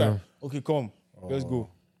leave me, cry. yeah. Okay, come, let's go.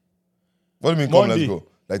 What do you mean come, Monday.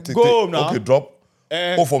 let's go? Like Go home now. Okay, drop.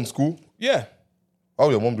 Eh, From school? Yeah. How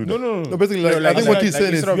will your mom do that? No. No, basically, like, Like, I think what he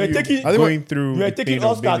said is, instead of You're you taking- going through you're the taking pain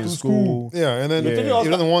of Oscar being in to school. yeah, and then You're taking he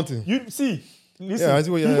Oscar- doesn't want to. You see, listen, Yeah, I see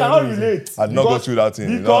what you you're cannot saying. relate. I'd not go through that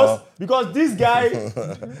thing, Because this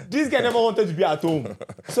guy never wanted to be at home.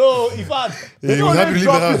 So in fact, He was happy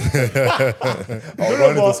to leave the house. I'll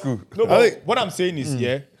run into school. No, but what I'm saying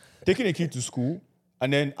is, taking a kid to school,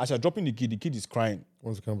 and then as you're dropping the kid is crying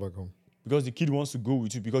Wants to come back home. because the kid wants to go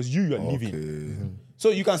with you because you're leaving. So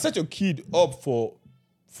you can set your kid up for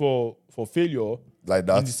failure Like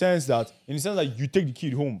that? in the sense that you take the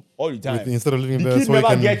kid home all the time. Instead of leaving the there, kid so he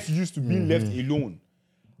never can- gets used to being left alone.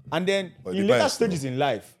 And then But in it later depends, stages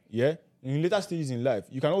in life,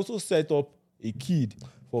 you can also set up a kid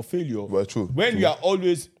for failure. Well, true, When you are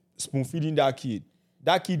always spoon feeding that kid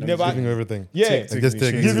never Giving everything. yeah, Just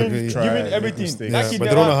take it. giving It's Try, giving make everything. mistakes. That Yeah, kid but they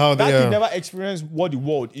never, don't know how that they- kid yeah. never experienced what the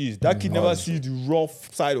world is. That kid never sees the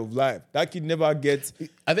rough side of life. That kid never gets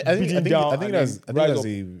I think beaten down. that's and then rise up.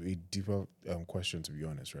 a deeper question, to be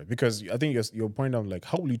honest, right? Because I think your point of like,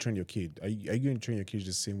 how will you train your kid? Are you going to train your kids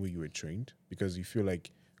the same way you were trained? Because you feel like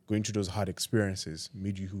going through those hard experiences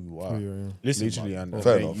made you who you are. Listen, Literally, man. and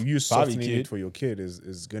Fair then enough. you If I have a softening kid- it for your kid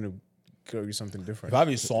is going to carry something different. If I have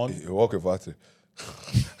a son, You walk a party.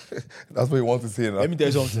 That's what you want to say now. let me tell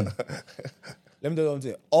you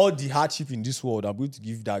something. All the hardship in this world, I'm going to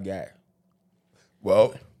give that guy.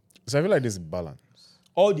 Well, So I feel like there's a balance.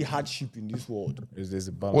 All the hardship in this world. There's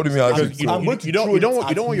a balance. what do you mean? I'm hardship? going to You don't throw it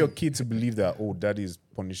want at want your him. kid to believe that daddy is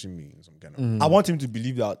punishing me in some kind of. I want him to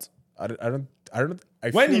believe that. I don't. I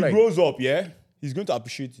When feel he like, grows up, he's going to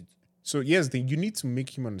appreciate it. So yes, then you need to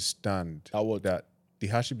make him understand That what? that the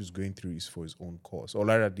hardship he's going through is for his own cause, or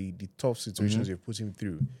rather the tough situations you've put him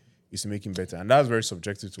through is to make him better, and that's very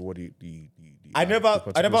subjective to what the I never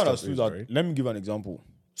particular stuff understood is, that. right? Let me give an example.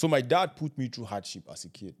 So my dad put me through hardship as a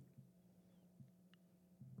kid.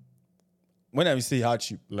 When I say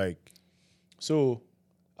hardship, Like so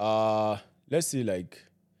let's say like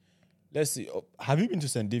let's see. Have you been to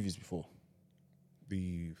St. David's before?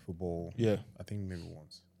 The football. Yeah. I think maybe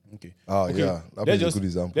once. Okay. Oh Okay, yeah, that let's was a good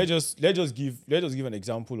example. Let's just give an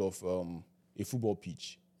example of a football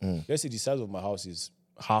pitch. Let's say the size of my house is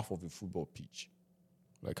half of a football pitch,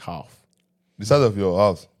 like half, The size of your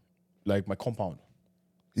house, like my compound.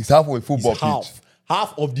 it's half of a football It's pitch.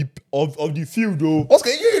 half of the field, though. Oscar,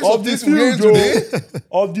 you hear Of the this we're field, hearing though. today?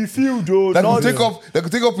 Of the field, though. That not-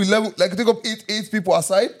 could take up 11, like could take up eight people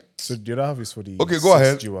aside. So the other half is for the Okay, go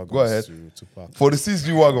ahead. G-Wagons Go ahead. to park. For the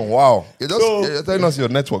 6G wagon, wow. So- You're telling us your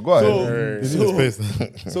network. Go ahead. You need the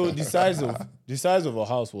space. So the size of our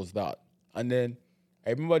house was that, and then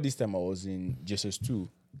I remember this time I was in JSS2.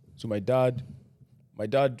 So my dad,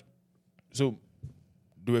 so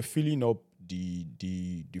they were filling up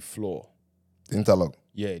the floor. Interlock.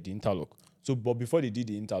 Yeah, the interlock. So, but before they did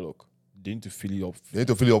the interlock, they need to fill it up. You need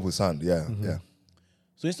to fill it up with sand. Yeah, yeah.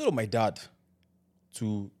 So instead of my dad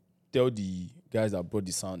to tell the guys that brought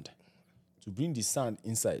the sand to bring the sand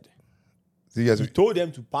inside, So you guys, he told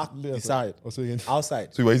them to park the sand Also again.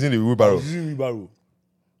 outside. so you were using the wheelbarrow. Using wheelbarrow.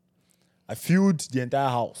 I filled the entire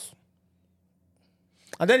house.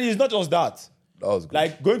 And then it's not just that. That was good.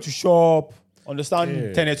 Like going to shop,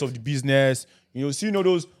 understanding tenets of the business, seeing all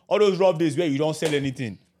those rough days where you don't sell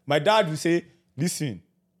anything. My dad will say, listen,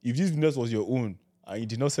 if this business was your own and you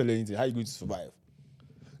did not sell anything, how are you going to survive?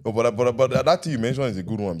 No, but that thing you mentioned is a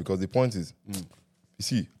good one because the point is, you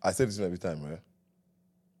see, I say this every time, right?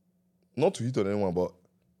 Not to hit on anyone, but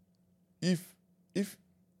if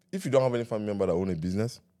you don't have any family member that own a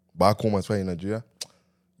business back home as well in Nigeria,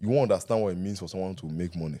 you won't understand what it means for someone to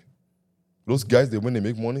make money. Those guys, when they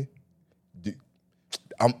make money,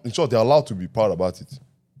 I'm in short, they're allowed to be proud about it.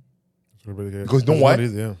 Because you know why?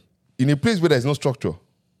 Yeah. In a place where there's no structure,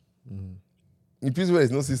 in a place where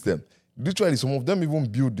there's no system, literally some of them even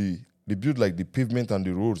build like the pavement and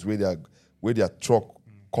the roads where their truck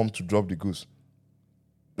come to drop the goods.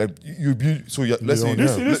 Like you build, so let's say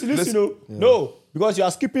Listen, no, because you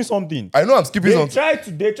are skipping something. I know I'm skipping They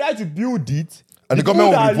something. try to build it. And the people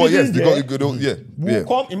government that will are report, yes, living there will yeah.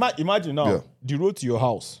 come. Imagine now, Yeah. the road to your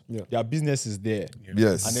house, their business is there.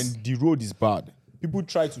 Yes. And then the road is bad. People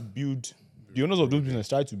try to build, the owners of those businesses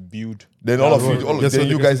try to build. Then all of you, then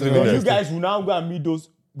you guys living You there. guys will now go and meet those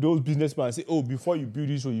businessmen and say, oh, before you build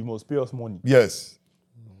this road, you must pay us money. Yes.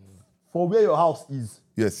 For where your house is.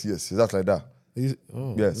 Yes, that's like that.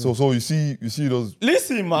 Yeah. So you see those.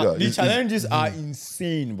 Listen, man, Yeah, the challenges are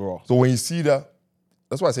insane, bro. So when you see that,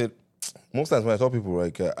 that's why I said most times when I tell people,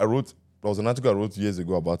 like there was an article I wrote years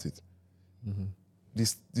ago about it.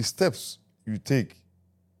 The steps you take,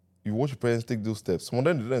 you watch your parents take those steps. Some of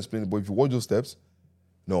them they don't explain it, but if you watch those steps,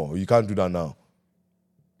 no, you can't do that now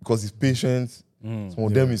because it's patience. Some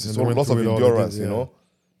of them is lots of endurance, you know.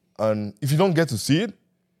 And if you don't get to see it,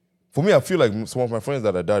 for me, I feel like some of my friends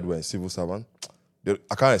that I died were civil servants.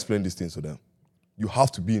 I can't explain these things to them. You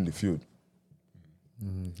have to be in the field.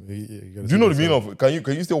 Do you know the meaning of? Can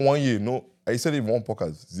you stay 1 year? No, I said it in one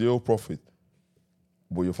podcast, zero profit,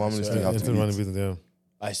 but your family still have to eat. Yeah.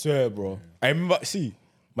 I swear, bro. I remember,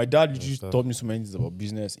 my dad usually taught me so many things about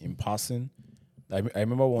business in passing. I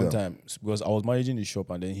remember one time, because I was managing the shop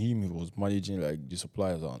and then he was managing like the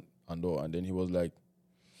suppliers and all. And then he was like,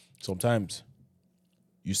 sometimes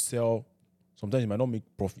you might not make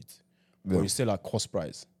profit, but you sell at cost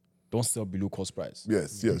price. Don't sell below cost price.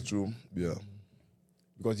 Yes, true. Yeah.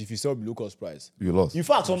 Because if you sell below cost price, you lost. in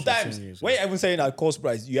fact, sometimes when you're even selling at cost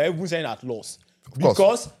price, you're even selling at loss.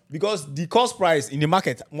 Course. Because the cost price in the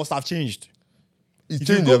market must have changed. It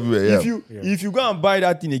changed everywhere, yeah. If you go and buy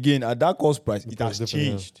that thing again at that cost price, it has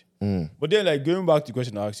changed. But then, like, going back to the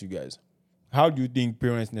question I asked you guys, how do you think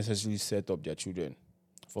parents necessarily set up their children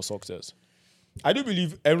for success? I do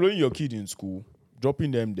believe enrolling your kid in school,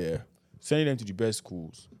 dropping them there, sending them to the best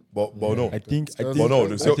schools. But no. I think See,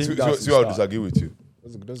 that's I the disagree with you.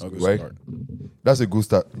 That's a good Right? start. That's a good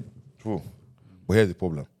start. True. But here's the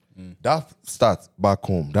problem. That start back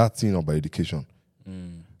home, that thing about education,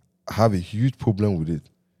 I have a huge problem with it.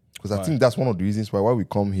 Because I think that's one of the reasons why we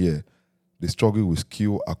come here, they struggle with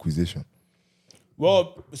skill acquisition.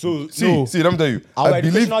 Well, so See, let me tell you. our I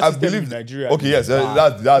believe in Nigeria. Okay, yes,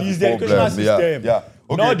 that's is the the educational problem. system. Yeah.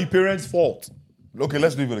 Okay. Not the parents' fault. Okay,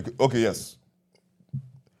 let's leave it. Okay, yes.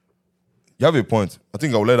 You have a point. I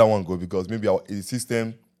think I'll let that one go because maybe the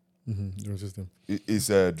system Your system. is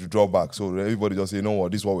the drawback. So everybody just say, you know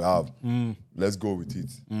what, this is what we have. Let's go with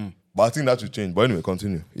it. But I think that should change. But anyway,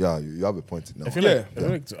 continue. Yeah, you have a point now. I feel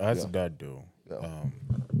like to add to that though,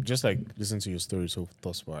 just like listen to your story so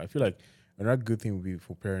thus far, I feel like another good thing would be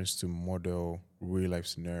for parents to model real life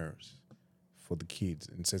scenarios for the kids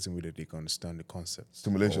in such a way that they can understand the concept.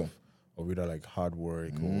 Stimulation. or whether like hard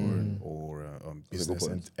work or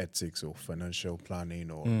business ethics or financial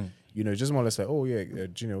planning or just more or less like, oh yeah,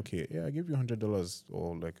 Gino, okay, yeah, I gave you $100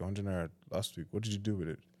 or like 100 naira last week. What did you do with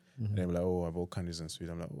it? And they're like, oh, I bought candies and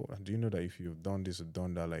sweets. I'm like, oh, do you know that if you've done this or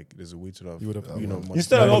done that, like, there's a way to have,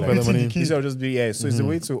 instead of not like, beating the kid. instead of just be so it's a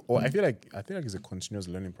way to. Or I feel like it's a continuous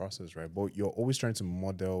learning process, right? But you're always trying to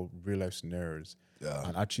model real life scenarios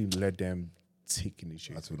and actually let them take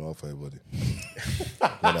initiative. That's not for everybody.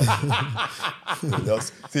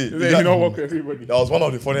 You don't work with everybody. That was one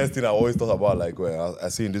of the funniest things I always thought about. Like, where I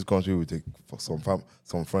see in this country, we take for some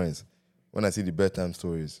friends. When I see the bedtime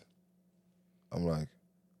stories, I'm like,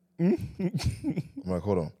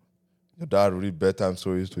 hold on. Your dad read bedtime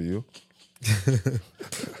stories to you?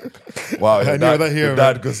 Wow, your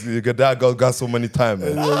dad got so many time,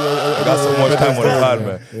 man. Got so much time on his hand,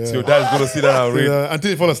 man. Yeah. So your dad is going to sit down and read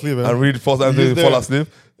until you fall asleep, man. and read first until you fall asleep.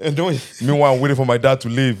 And don't Meanwhile, I'm waiting for my dad to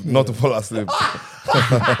leave, not to fall asleep.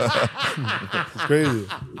 It's crazy.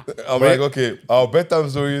 I'm like, okay, our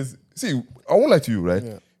bedtime stories. See, I won't lie to you, right?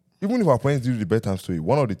 Yeah. Even if our parents do the bedtime story,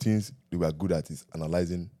 one of the things they were good at is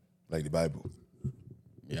analyzing, like the Bible.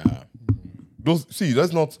 Yeah.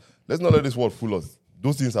 Let's not let this world fool us.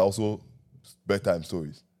 Those things are also bedtime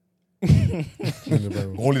stories.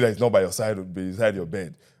 Only that it's not by your side, beside your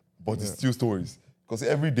bed, but it's still stories. Because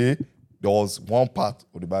every day there was one part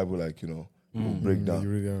of the Bible, like will break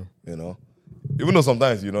down. Even though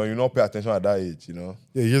sometimes you not pay attention at that age, Yeah,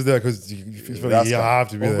 you're just there because you have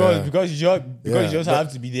to be there. Because you just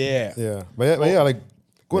have to be there. Yeah, but like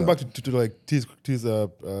going back to like T's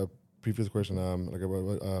previous question, like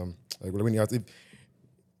when you asked if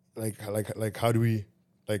like how do we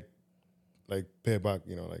like pay back,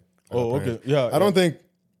 like. Oh, okay, yeah. I don't think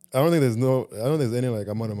there's any like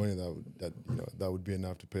amount of money that would be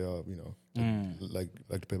enough to pay off, like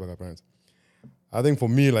to pay back our parents. I think for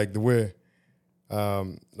me, like the way,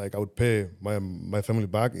 like I would pay my family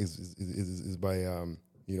back is by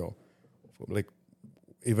like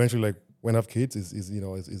eventually like when I have kids is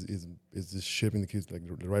just shaping the kids like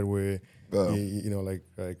the right way,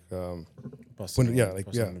 Passing on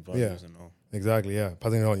the values and all. Exactly, yeah,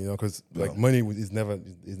 passing it on, because like money is never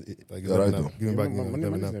like giving back. Money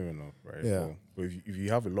never is enough. never enough, right? Yeah. But if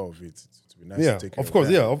you have a lot of it would be nice Yeah, to take care of course,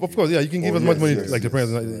 that. yeah, of course, yeah. You can give as much money like your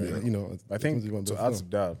parents, I think to add to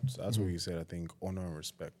that, that's what you said. I think honor and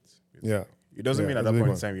respect. Yeah, It doesn't mean at that that's a point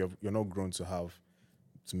in big time you're not grown to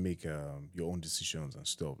make your own decisions and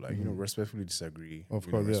stuff. Like respectfully disagree. Of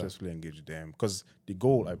course, respectfully engage them. Because the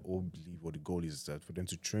goal, I all believe, or the goal is that for them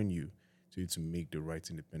to train you to make the right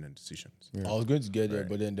independent decisions. Yeah. I was going to get there,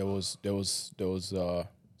 but then there was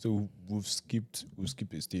so we've skipped a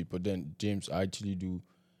stage. But then James, I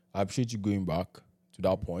appreciate you going back to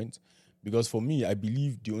that point, because for me, I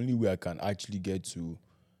believe the only way I can actually get to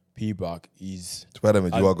pay back is to buy them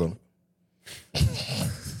a G-Wagon.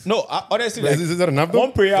 No, honestly, like, is that enough? Though?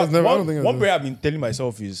 one prayer I've been telling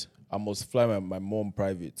myself is I must fly my mom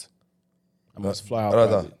private. I must fly her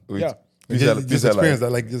private. Wait. Yeah. Just experience that,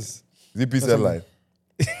 like just. The peace airline.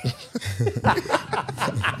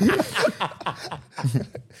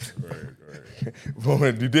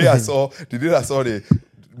 Right. The day I saw the.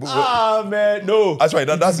 Man, no. That's right.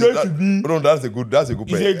 That's a good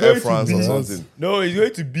Air France or something. No, it's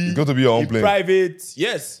going to be. It's going to be your own plane. Private,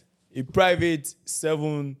 yes, a private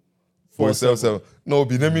 747. No,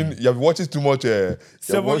 be naming. You have watching too much.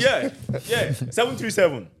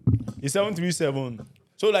 737. It's 737.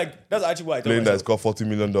 So like that's actually why I plane that's got $40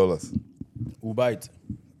 million. We'll buy it.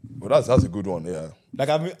 Well, that's a good one, yeah. Like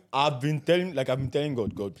I've been telling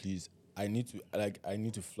God, please, I need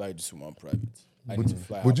to fly this woman private. I need to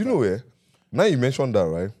fly. But you know where? Now you mentioned that,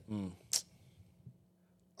 right?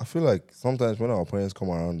 I feel like sometimes when our parents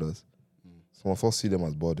come around us, some of us see them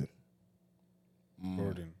as burden.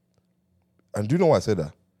 Burden. And do you know why I said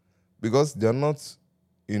that? Because they're not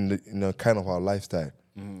in a kind of our lifestyle.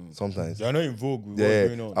 Sometimes they're not in vogue with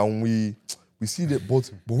what's going on. And we see that,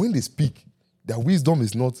 but when they speak, their wisdom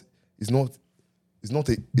is not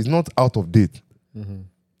out of date.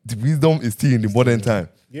 The wisdom is still in the modern time.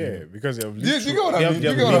 Yeah, because they have you get what I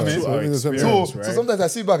mean? So sometimes I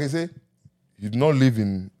sit back and say, you do not live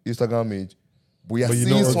in Instagram age, but you're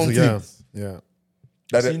seeing something. Yeah.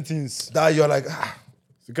 Seeing things that you're like,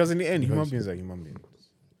 Because in the end, human beings are human beings.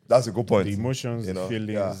 That's a good point. The emotions, the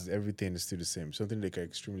feelings, everything is still the same. Something they can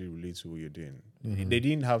extremely relate to what you're doing. They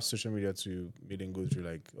didn't have social media to make them go through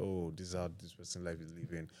like, oh, this is how this person's life is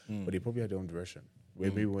living. But they probably had their own direction.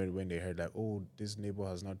 Maybe when they heard like, oh, this neighbor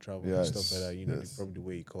has not traveled and stuff like that, probably the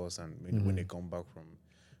way he calls and when they come back from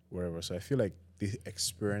wherever. So I feel like they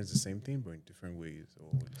experience the same thing but in different ways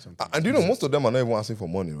or something. And most of them are not even asking for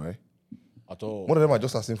money, right? at all. One of them are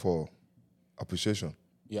just asking for appreciation,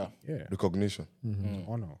 Yeah. recognition.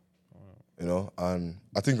 Honor. You know, and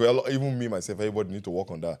I think even me myself, everybody need to work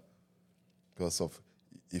on that because of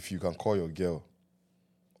if you can call your girl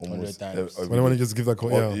almost 100 times. every Why don't day, you just give that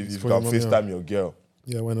call? or Yeah, if you for can your mom, FaceTime your girl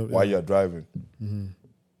why not? while you're driving,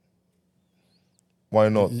 why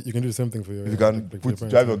not? You can do the same thing for your. If you can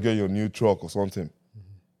drive your girl your new truck or something.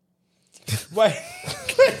 Why?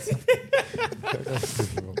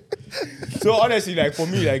 So honestly, like for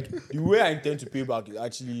me, like the way I intend to pay back is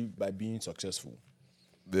actually by being successful.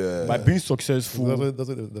 Yeah. By being successful. That's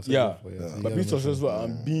what Yeah. for, By being successful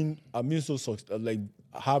and being like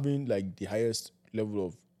having like the highest level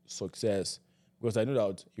of success. Because I know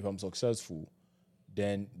that if I'm successful,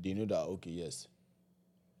 then they know that okay, yes.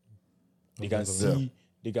 They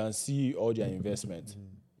can see all their investment,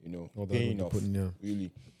 All that paying work off. you put in, yeah.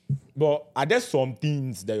 Really. But are there some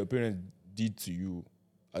things that your parents did to you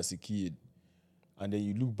as a kid, and then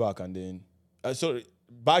you look back and then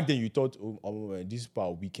back then you thought, oh, this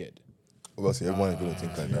part wicked. Obviously, everyone is going to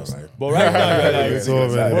think like that, right? But right now you're like, It's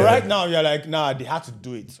over, yeah. right now you're like, nah, they had to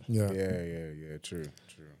do it. Yeah. Yeah. True.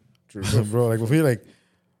 Bro, like, I feel like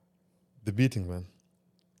the beating, man.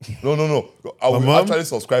 No. I will mom- actually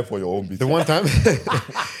subscribe for your own The business. one time, Even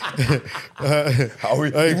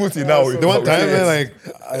till now, the one time, man,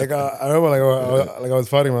 I remember, I was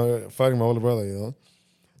fighting my older brother, you know.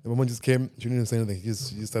 The mom just came, she didn't say anything. She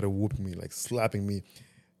just started whooping me, like slapping me,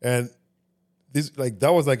 and this, like,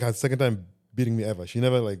 that was like her second time beating me ever. She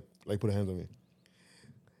never like put her hands on me.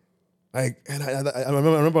 Like, and I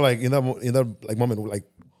remember like in that like moment, like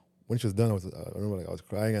when she was done, I remember like I was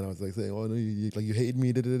crying and I was like saying, "Oh no, you hate me."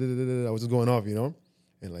 I was just going off, you know,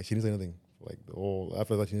 and like she didn't say anything. Like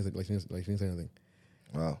after that, she didn't say anything.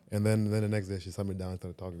 Wow. And then the next day, she sat me down,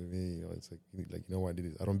 started talking to me. You know, it's like you know what I did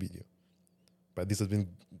is I don't beat you, but this has been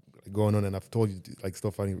going on, and I've told you to, like,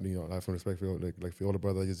 stop fighting. You know, I have some respect for for your older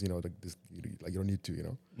brother. Just, you know, like this, like you don't need to, you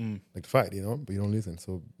know, like to fight, you know, but you don't listen.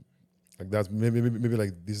 So like that's maybe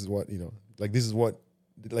like this is what, you know, like this is what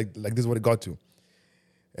it got to.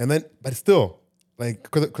 And then, but still, like,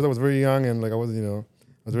 because I was very young and like I was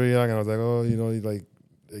very young and I was like, oh, you know,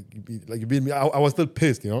 you beat me. I was still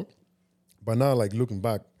pissed, you know. But now, like, looking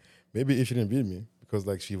back, maybe if she didn't beat me, because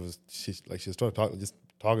like she started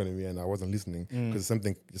talking to me and I wasn't listening because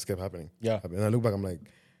something just kept happening. Yeah. And I look back, I'm like,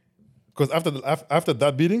 because after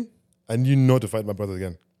that beating, I knew not to fight my brother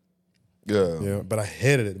again. Yeah. Yeah, but I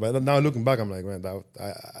hated it. But now looking back, I'm like, man, that's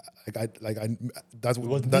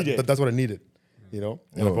what I needed, you know.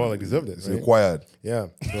 And I probably deserved it. It's right? required. Yeah.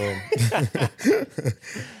 So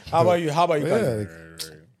How about you? yeah, like,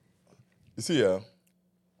 You see, yeah,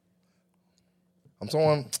 I'm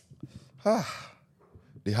someone.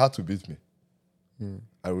 They had to beat me.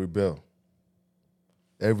 I rebel.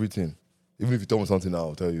 Everything. Even if you tell me something now,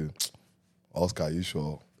 I'll tell you, Oscar, are you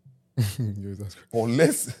sure? that's great.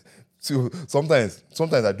 Unless, so sometimes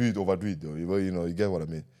I do it, overdo it though. You know, you get what I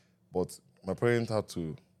mean. But my parents had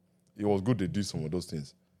to. It was good they did some of those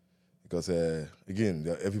things because again,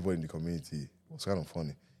 everybody in the community was kind of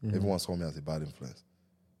funny. Everyone saw me as a bad influence.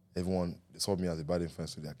 Everyone saw me as a bad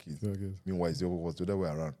influence to their kids. Yeah, I guess. Meanwhile, it was the other way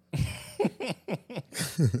around.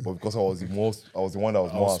 But because I was the one that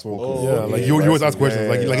was more outspoken. Oh, Yeah, okay. like you always ask questions.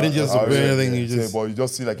 Like you didn't just I was- say anything. You yeah, just but you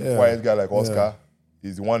just see like a quiet guy like Oscar.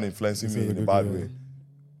 He's the one influencing He's me a in a good bad guy. way.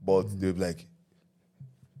 But they're like,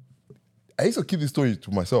 I used to keep this story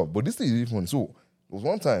to myself. But this thing is different. So there was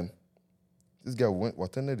one time, this guy we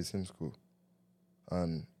attended the same school,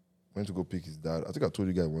 and went to go pick his dad. I think I told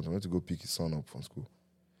you guys once. I went to go pick his son up from school.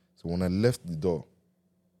 So when I left the door,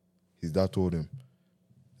 his dad told him,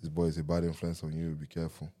 "This boy is a bad influence on you. Be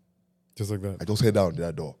careful." just like that. I just head down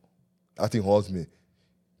that door. That thing hurts me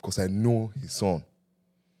because I know his son.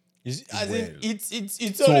 It's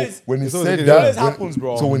So always when he it's said always- it that, always happens,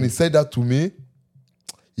 bro. So when he said that to me,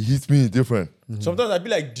 it hits me different. Sometimes I'd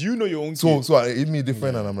be like, do you know your own So kid? it hit me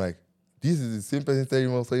different, and I'm like, this is the same person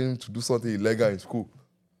telling him to do something illegal in school.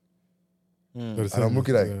 And I'm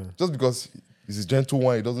looking like, just because he's a gentle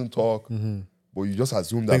one, he doesn't talk, but you just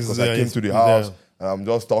assume that Things- because yeah, I came he's- to the yeah. house and I'm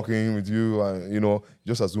just talking with you, and you know,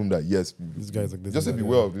 you just assume that yes, This guy's like this. just say and that,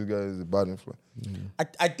 beware of this guy is a bad influence.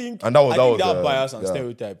 I think And that was, that bias and yeah.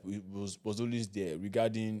 stereotype was always there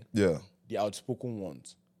regarding Yeah, the outspoken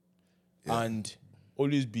ones, and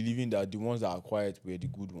always believing that the ones that are quiet were the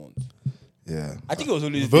good ones. yeah. I think it was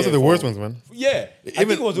always Those there are the for- worst ones, man. Yeah, I think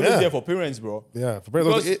Even- it was always yeah. there for parents, bro. Yeah, for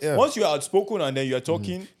parents, Because yeah. once you're outspoken and then you're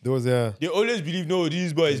talking, Those, yeah. they always believe, no,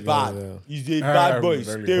 this boy is bad. yeah. He's a bad boy.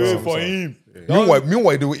 very Stay away bad. from him.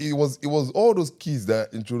 Meanwhile, it was all those kids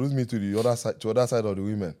that introduced me to the other side of the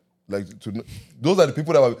women. those are the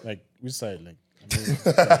people that were. Like which side? Like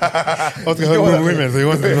Oscar had women, so he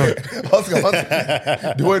wants to know.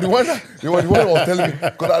 They were the one that was telling me,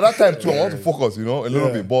 because at that time too, I want to focus, a little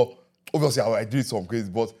bit. But obviously, I did some crazy,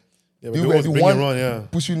 but Yeah, they but were was the bringing one around, yeah.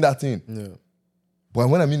 pushing that thing. Yeah. But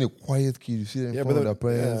when I mean a quiet kid, you see them in front of their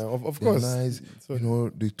parents. yeah, of they're course. nice.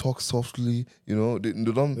 So- They talk softly. They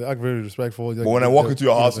don't. They act very respectful. But when I walk into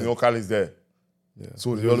your house, Kali's there. Yeah.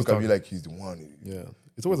 So they They're all look at just me like he's the one. Yeah.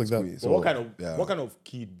 It's always like that. Squeeze. But what kind of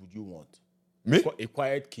kid would you want? Me? A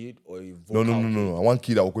quiet kid or a vocal No. I want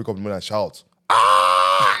kid that will wake up in the morning and shout.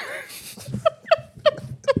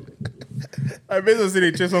 I basically say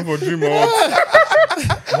they chase one for dream or what?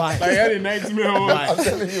 Why? Like I had a nightmare. Or what? I'm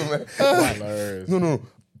telling you, man. Hilarious. No.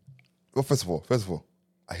 Well, first of all,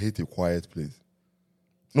 I hate a quiet place.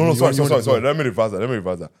 No, You sorry. want- Let me reverse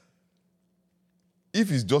that.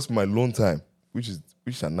 If it's just my lone time, which is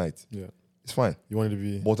at night, Yeah. it's fine. You want it to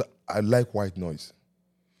be. But I like white noise.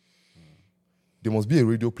 There must be a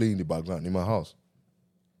radio playing in the background in my house.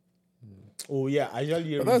 Oh yeah, I usually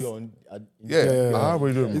hear But radio on. Yeah. I have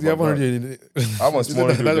radio in You the have background. already. I have a small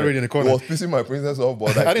That's radio already there. in the corner. It was pissing my princess off,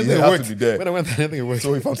 but I like, didn't it think it has worked. to be there. When I went, I didn't think it worked.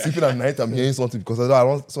 So if I'm sleeping at night, I'm hearing something because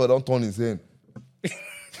I don't turn insane.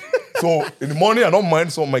 So in the morning, I don't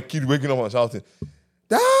mind some of my kid waking up and shouting,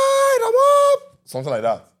 "Dad, I'm up!" Something like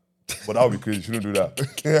that. But that would be crazy. You shouldn't do that.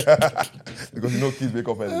 Because kids wake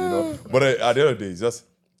up early, But at the end of the day, it's just,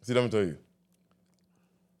 see, let me tell you.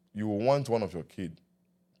 You will want one of your kids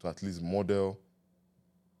to at least model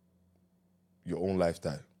your own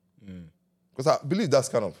lifestyle. Because I believe that's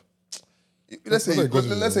kind of, let's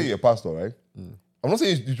say you're a pastor, right? I'm not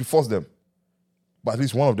saying you should force them, but at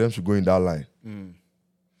least one of them should go in that line.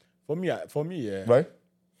 For me, yeah. Right?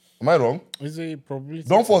 Am I wrong? Is it probably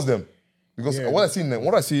Don't force them. Because Yeah. what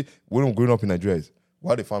I see when I'm growing up in Nigeria is, we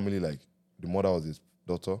had a family like, the mother was his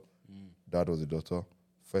daughter, dad was a daughter,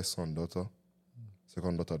 first son, daughter,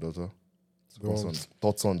 second daughter, second son,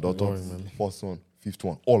 third son, daughter, Boring, man. fourth son, fifth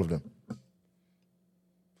one, all of them.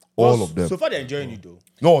 All of them. So far, they're enjoying it though.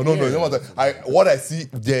 No, no matter. What I see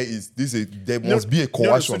there is there must be a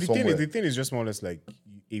coercion so somewhere. the thing is just more or less like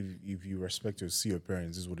if you respect see your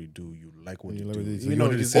parents, this is what they do. You like what You they like do. what they do. You You know,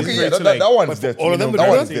 know, it's they Okay, very yeah, to, that one but is there. all of them that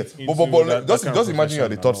one is into there. that- But that just kind of imagine you're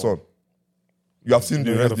the third profession son. You have seen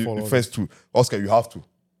You the gotta follow first two. Oscar, you have to.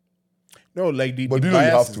 No, like the But do you bias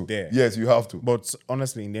know you have is to? there. Yes, you have to. But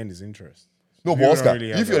honestly, in the end, it's interest. No, You but don't Oscar, really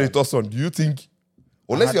have if you're the that. third son, do you think,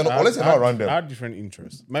 unless you're not around I them, had different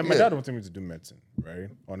interests. My Yeah. dad wanted me to do medicine, right?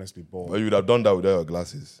 Honestly, but well, you would have done that without your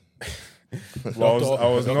glasses. well, I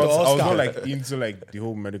was Dr. not Oscar. like into like the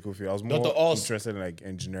whole medical field. I was more Dr. Os. interested in like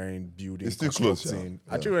engineering, building, It's still close, yeah. constructing.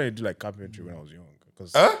 I actually wanted to do like carpentry when I was young.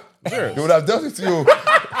 Because Huh? Serious. They would have dealt with you.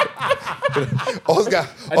 Oscar,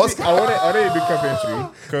 I wanted to do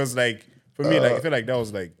carpentry because like for me, like I feel like that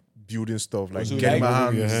was like building stuff, like So you getting like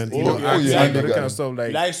my moving hands, your hands. Oh, axing, yeah, that yeah. kind of stuff.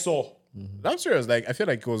 Like Like saw. I'm serious. Like I feel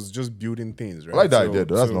like it was just building things. Right? like that idea,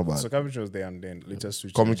 though. That's not bad. So carpentry was there, and then later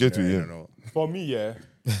switched. Communicate to with engineering him. and all. For me, yeah.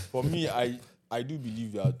 For me, I do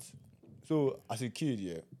believe that. So as a kid,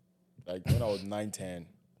 yeah, like when I was 9, 10,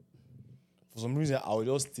 for some reason I was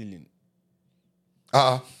just stealing.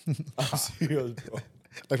 I'm serious, bro.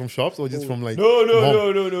 Like from shops or just from like. No.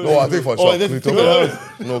 No, I think for Oh, sure. that's Clinton.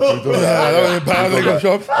 too No, Clinton. that was bad, like, from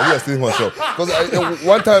shop. I think I stealing from shop. Because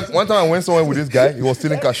one time I went somewhere with this guy, he was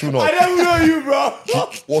stealing cashew I nuts. never knew you, bro.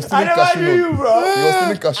 Was I stealing never cashew knew you, nuts. bro. He was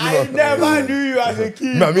stealing cashew I nuts. never knew you as a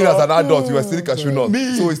kid. I mean, bro. as an adult, you were stealing cashew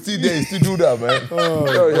nuts. So he's still there, he still do that, man. Bro.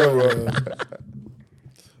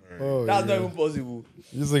 Oh, That's yeah. not even possible.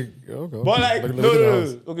 Just like, okay. But like, in the no.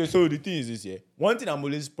 house. Okay, so the thing is this, yeah. One thing I'm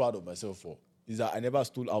always proud of myself for is that I never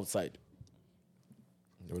stole outside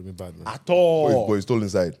It would have been bad, man. at all. But he's still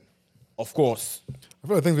inside. Of course. I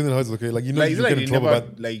feel like things within the house is okay. Like, you know, Like you it's like get in they trouble, never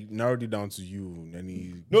but like narrowed it down to you in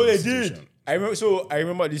any. No, they situation. did. I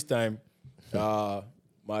remember this time,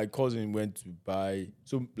 my cousin went to buy.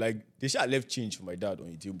 So like they should have left change for my dad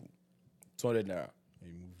on the table, 200 naira.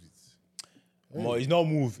 He moved it. No, it's not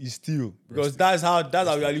move. It's steal because that's how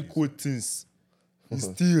we really quote things. It's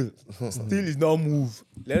steal. Steal is not move.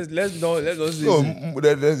 Let's not say. No,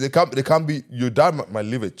 they can't be, your dad might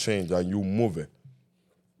leave a change and you move it.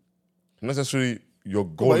 Necessarily, your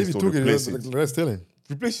goal but is if you to took it, replace that's it. that's stealing.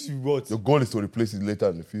 Replace it with what? Your goal is to replace it later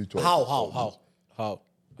in the future. How?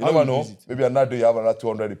 You never you know. use it? Maybe another day you have another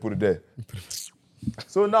 200, you put it there.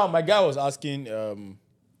 So now my guy was asking,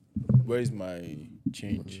 where is my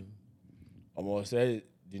change? I must say,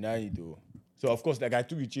 deny it though. So of course, like I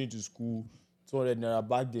took the change to school, 200 naira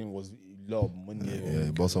back then was a lot of money.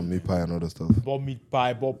 Yeah, bought some meat pie and other stuff. Bought meat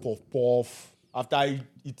pie, bought puff. After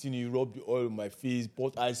eating, he rubbed the oil on my face,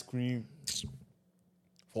 bought ice cream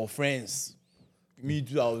for friends. Me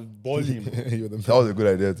too, I was balling. That was a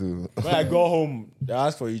good idea too. When I got home, they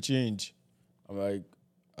asked for a change. I'm like,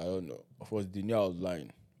 I don't know. Of course, they knew I was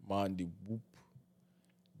lying. Man,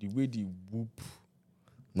 the way they whoop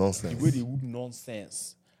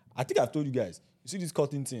nonsense. I think I've told you guys. You see this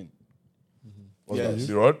cutting thing? What's that?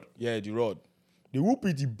 The rod? Yeah, the rod. The whoop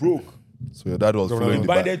it broke. So your dad was following the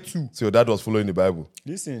Bible. Binded too. So your dad was following the Bible.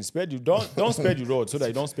 Listen, don't spare the rod so that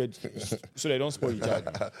you don't spoil each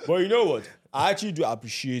other. But you know what? I actually do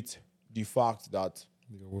appreciate the fact that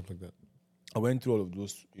You got whooped like that. I went through all of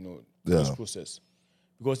those, those process.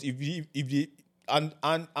 Because if the and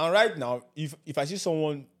right now, if I see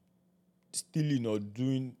someone stealing or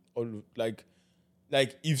doing all like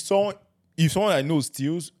if someone I know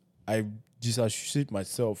steals, I disassociate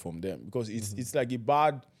myself from them because it's like a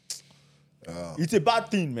bad. It's a bad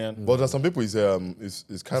thing, man. But there's some people,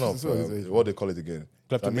 it's kind of what they call it again.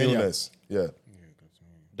 Kleptomania. Illness. Yeah.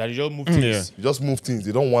 That you just move things. You just move things.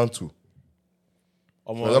 They don't want to.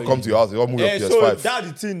 They Omo, don't come to your house. They don't move your PS5. so that's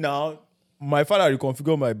the thing now. My father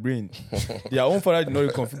reconfigured my brain. Their own father did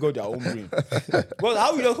not reconfigure their own brain. Because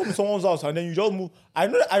how you just come to someone's house and then you just move? I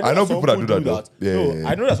know know people that do that. Yeah.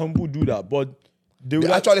 I know that some people do that, but they They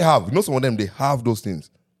will actually have. You know, some of them, they have those things.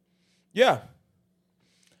 yeah.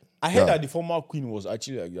 I heard Yeah. that the former queen was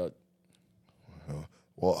actually like that.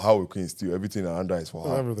 Well, how we can steal everything around her is for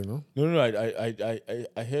her. Everything, no? No.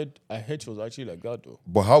 I heard she was actually like that though.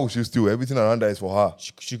 But how would she steal? Everything around her is for her.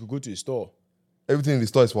 She could go to the store. Everything in the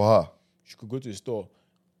store is for her. She could go to the store.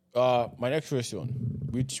 My next question,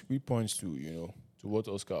 which points to to what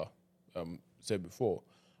Oscar said before.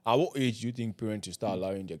 At what age do you think parents should start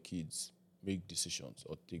allowing their kids make decisions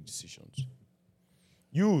or take decisions?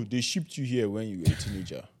 They shipped you here when you were a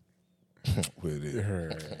teenager.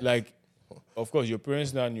 Like, of course, your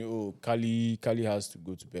parents now knew, Kali has to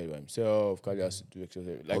go to bed by himself. Kali has to do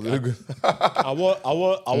exercise. Like, at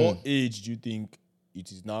what age do you think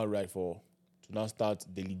it is now right to now start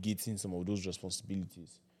delegating some of those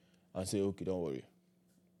responsibilities and say, okay, don't worry.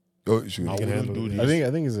 Oh, you should. I wouldn't do this.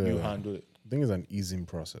 I think it's You handle it. I think it's an easing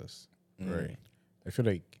process, right? I feel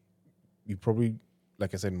like you probably,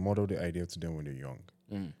 like I said, model the idea to them when they're young.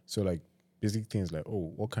 So like basic things like,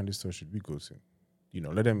 oh, what kind of store should we go to?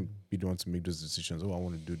 Let them be the one to make those decisions. Oh, I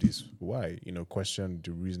want to do this. Why? Question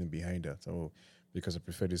the reasoning behind that. Oh, because I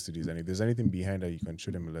prefer this to this. And if there's anything behind that, you can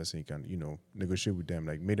show them a lesson. You can, negotiate with them.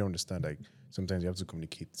 Like, make them understand, like, sometimes you have to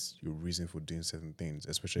communicate your reason for doing certain things,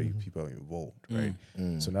 especially if people are involved, right?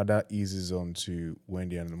 So now that eases on to when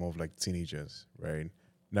they're more of like teenagers, right?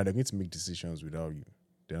 Now they're going to make decisions without you.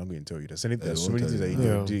 They're not going to tell you. There's so many things that you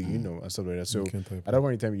can do, and stuff like that. So at that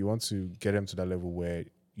point in time, you want to get them to that level where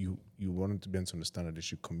you want them to be able to understand that they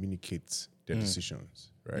should communicate their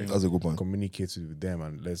decisions, right? That's a good point. Communicate with them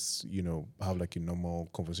and let's, have like a normal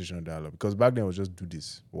conversational dialogue. Because back then it was just do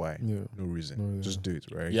this. Why? Yeah. No reason. Just do it,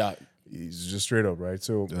 right? Yeah. It's just straight up, right?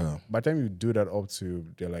 So by the time you do that up to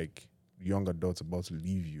they're like young adults about to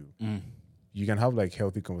leave you, you can have like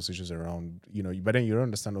healthy conversations around, but then you don't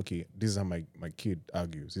understand, okay, this is how my kid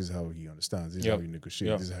argues, this is how he understands, this is how he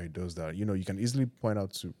negotiates, this is how he does that. You can easily point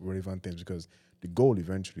out to relevant things because the goal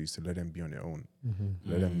eventually is to let them be on their own.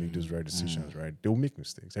 Let them make those right decisions, right? They'll make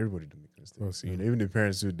mistakes. Everybody will make mistakes. Even the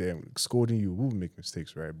parents who they're scolding you will make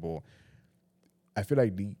mistakes, right? But I feel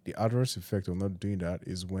like the adverse effect of not doing that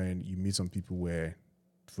is when you meet some people where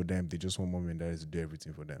for them, they just want mom and dad to do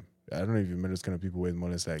everything for them. I don't know if you met those kind of people where more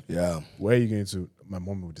or less like, where are you going to? My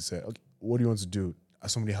mom would say, okay, what do you want to do?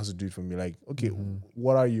 Somebody has to do it for me. Like, okay,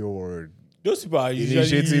 what are your Those people are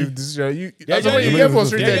initiative decision?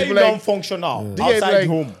 They're non-functional outside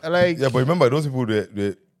home. Like, Yeah, but remember, those people,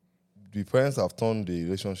 the parents have turned the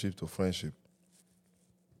relationship to friendship.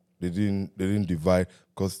 They didn't divide.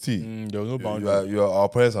 Because, there was no boundary. our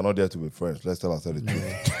parents are not there to be friends. Let's tell ourselves the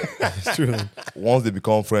truth. It's true. Once they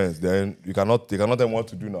become friends, then they cannot tell them what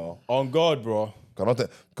to do now. On God, bro.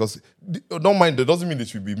 Because don't mind, that doesn't mean they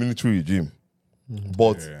should be military regime.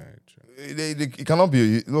 But it cannot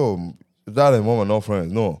be, dad and mom are not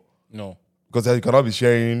friends. No. Because you cannot be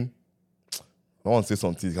sharing, I don't want to say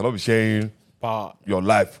something, you cannot be sharing your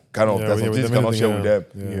life. There's some things you cannot share with them.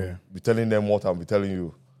 Yeah. Be telling them what I'm be telling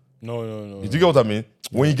you. No. Did you get what I mean?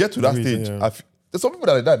 When you get to that stage, there's some people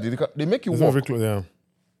that are like that, they make you It's walk. very close, yeah.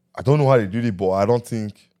 I don't know how they do it, but I don't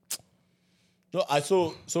think. No, I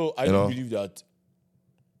do believe that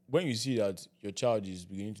when you see that your child is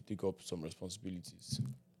beginning to take up some responsibilities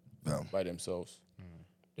by themselves,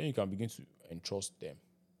 then you can begin to entrust them,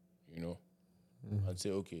 and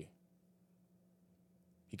say, okay,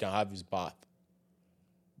 he can have his bath,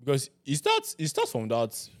 because it starts from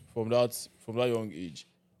that young age.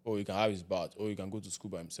 Or he can have his bath, or he can go to school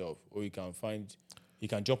by himself, or he can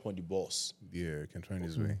jump on the bus. Yeah, can find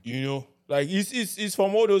his way. You know, like it's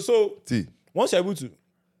from all those. So See, once you're able to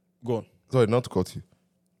go on. sorry, not to cut you.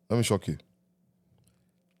 Let me shock you.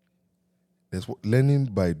 There's learning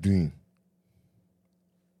by doing.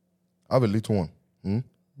 I have a little one.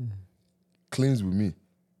 Cleans with me.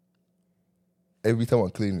 Every time I'm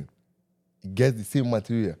cleaning, he gets the same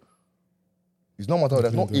material. It's not matter.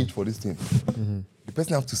 There's no age for this thing. The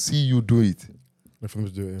person have to see you do it. For them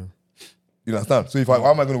to do it, yeah. You understand? So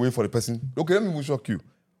why am I going to wait for the person? Okay, let me even shock you.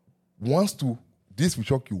 This will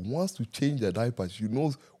shock you. Wants to change the diaper, she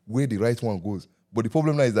knows where the right one goes. But the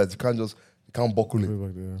problem now is that you can't buckle it.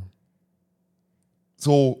 Back there, yeah.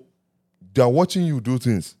 So they are watching you do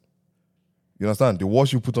things. You understand? They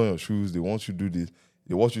watch you put on your shoes. They want you to do this.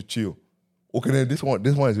 They watch you chill. Okay, then this one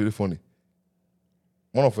is really funny.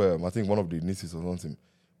 I think one of the nieces or something,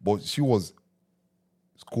 but she was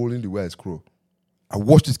scrolling the way I scroll. I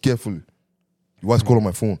watched it carefully. The way I scroll on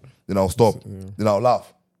my phone, then I'll stop, then I'll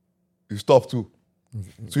laugh. You stop too.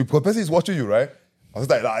 So if the person is watching you, right? I was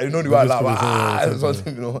like, you know the way I laugh,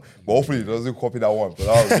 something, you know. But hopefully it doesn't copy that one, because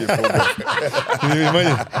that would be a problem.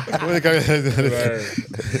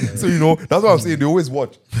 So, you know, that's what I'm saying. They always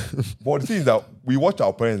watch. But the thing is that we watch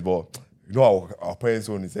our parents, but you know our parents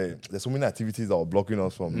only say there's so many activities that are blocking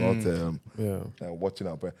us from not watching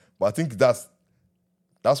our parents. But I think that's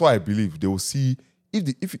why I believe they will see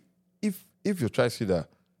if your child see that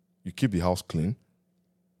you keep the house clean.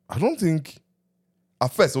 I don't think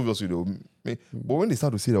at first obviously they will, but when they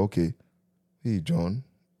start to see that, okay, hey John,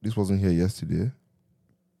 this wasn't here yesterday,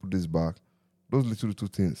 put this back, those little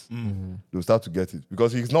things, they'll start to get it,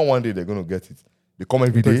 because it's not one day they're going to get it. They come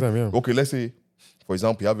every day. Time, yeah. Okay, let's say, for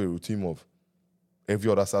example, you have a routine of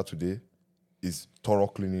every other Saturday is thorough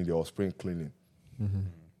cleaning or spring cleaning.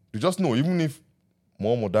 You just know, even if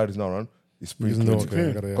mom or dad is not around, it's spring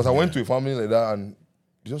cleaning. Because I went to a family like that and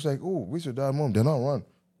they're just like, oh, where's your dad, mom? They're not around.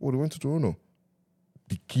 Oh, they went to Toronto.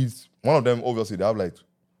 The kids, one of them, obviously, they have like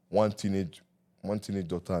one teenage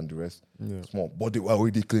daughter and the rest small. But they were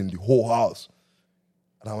already cleaning the whole house.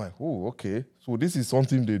 And I'm like, oh, okay. So this is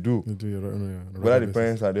something they do. Whether the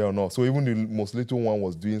parents are there or not. So even the most little one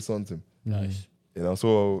was doing something. Nice. You know,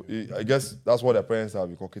 so I guess that's what their parents have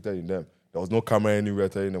inculcated in them. There was no camera anywhere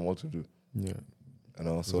telling them what to do. Yeah. You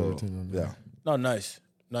know, so yeah. No, nice.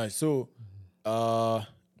 So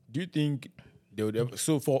do you think they would ever,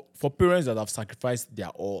 so for parents that have sacrificed their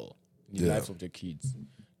all in the lives of their kids, do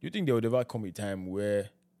you think there would ever come a time where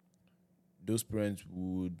those parents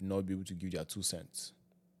would not be able to give their 2 cents?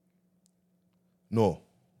 No.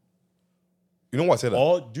 You know what I said?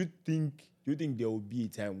 Or do you think there will be a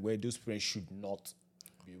time where those parents should not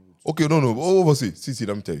be able to? Okay, no. Obviously, see,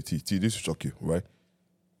 let me tell you, T, this will shock you, right?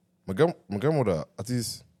 My grandmother, at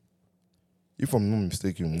least, if I'm not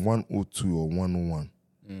mistaken, 102 or 101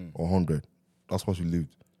 or 100. That's what she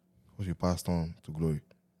lived. What she passed on to glory.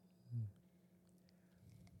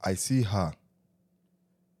 I see her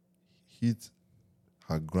hit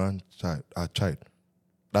her child.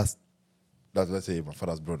 That's let's say my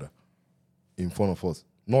father's brother in front of us.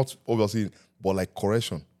 Not obviously, but like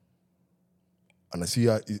correction. And I see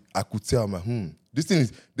her, I could tell her, this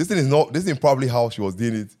thing probably how she was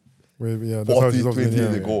doing it 40, 20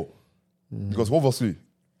 years ago. Because obviously,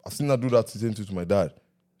 I've seen her do that same thing to my dad.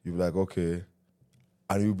 You'll be like, okay.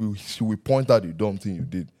 And she will point out the dumb thing you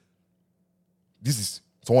did. This is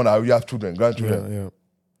someone that already has children, grandchildren. Yeah.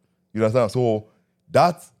 You understand? So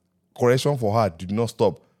that correction for her did not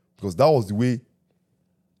stop, because that was the way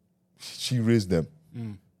she raised them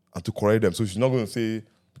and to correct them. So she's not going to say,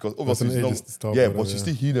 because obviously she's not, but she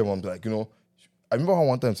still hear them. I'm like, you know, I remember her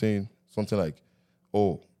one time saying something like,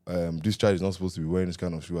 oh, this child is not supposed to be wearing this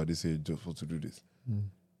kind of shoe at this age, just supposed to do this.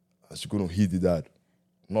 And she's going to hit the dad.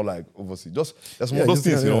 Not like, obviously, just that's one of those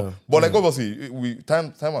things, you know. But like, obviously,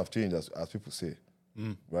 time have changed, as people say,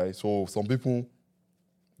 right? So some people,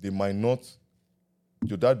 they might not,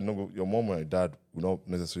 your mom or your dad will not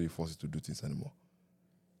necessarily force you to do things anymore.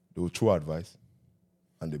 They will throw advice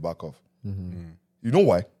and they back off. You know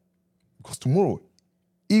why? Because tomorrow,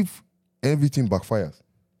 if everything backfires,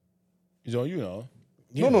 It's on you now.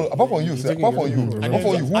 No, apart from you, sir. Apart from you,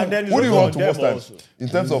 who do you want to most times? In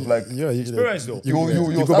terms of like, experience though.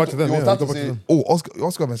 You go back to them. You start to say, oh,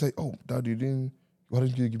 Oscar might say, oh, Dad, why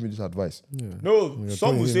didn't you give me this advice? No,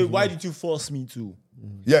 some will say, why did you force me to?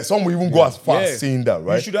 Yeah, some will even go as far as saying that,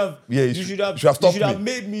 right? You should have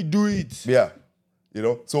made me do it. Yeah, you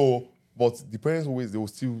know. So, but the parents always, they will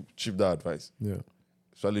still chip that advice. Yeah.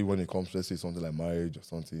 especially when it comes, let's say something like marriage or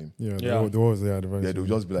something. Yeah, Yeah. there was the advice. Yeah, they'll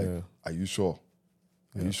just be like, yeah. "Are you sure?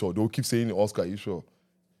 Are you sure?" They'll keep saying, "Oscar, are you sure?"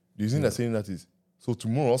 The reason they're saying that is so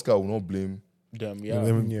tomorrow Oscar will not blame. Them, And yeah.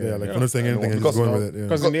 then, like for not saying anything and Because just going now- with it. Yeah.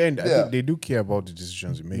 Because in the end, I Yeah. think they do care about the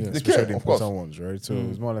decisions you make, Yeah. They especially care, the of course. important ones, right? So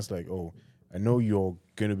it's more or less like, oh, I know you're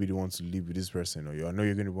going to be the one to live with this person, or I know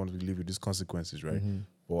you're going to want to live with these consequences, right?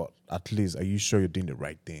 But at least, are you sure you're doing the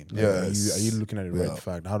right thing? Like, Yes. Are you looking at the Yeah. right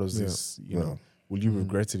fact? How does this, you know, will you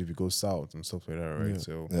regret it if it goes south and stuff like that, right?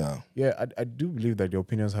 So, Yeah, I do believe that the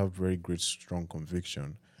opinions have very great, strong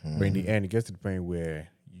conviction. But in the end, it gets to the point where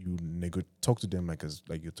you talk to them like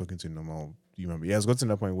you're talking to a normal human being. Yeah, it's got to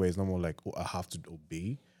that point where it's not more like, oh, I have to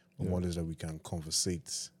obey, but more is that we can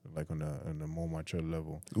conversate like on a more mature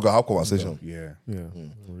level. we can have conversation. Yeah. Yeah.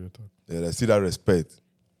 Real talk. Yeah, they see that respect.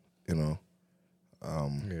 You know.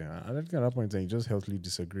 Yeah. I think at that point in time, you just healthily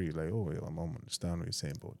disagree. Like, oh, well, I don't understand what you're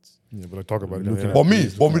saying, but Yeah, but I talk about it. Looking Yeah. at- But me,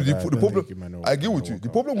 Please but look me, at the that. I don't problem. think it might not- I agree might with not you. work The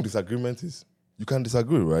out. problem with disagreement is you can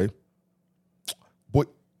disagree, right? But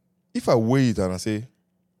if I weigh it and I say,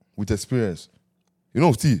 with experience,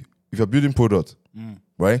 see, if you're building product,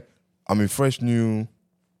 right? I'm a fresh, new,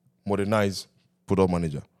 modernized product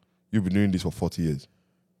manager. You've been doing this for 40 years.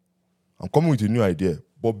 I'm coming with a new idea,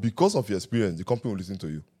 but because of your experience, the company will listen to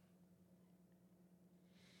you.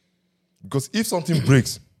 Because if something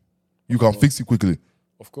breaks, you can fix it quickly.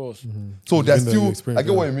 Of course. So there's been there, still, you I experienced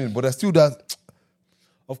get what that. you mean, but there's still that,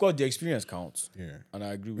 Of course, the experience counts. yeah. And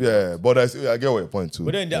I agree with that. yeah, but I get what your point too.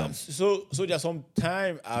 But then, so there's some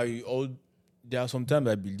time there are some times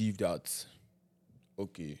I believe that,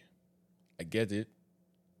 okay, I get it,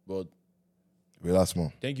 but Relax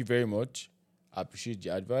more. thank you very much. I appreciate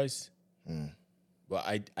your advice. But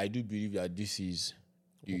I do believe that this is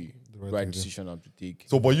the right decision I have to take.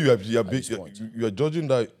 So, but this point. you are judging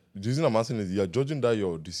that. The reason I'm asking is you are judging that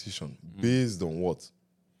your decision based on what?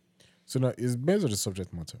 So now it's based on the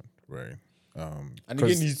subject matter, right? And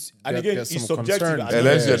 'cause again, it's there's some subjective. concern. and Yeah, not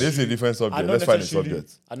this necessarily- is a different subject. and not Let's find a necessarily-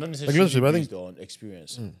 subject. and not relationship, necessarily I think- based on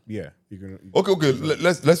experience. Yeah, you can. Okay.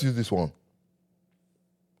 Let's use this one.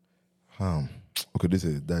 Okay, this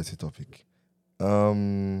is a dicey topic.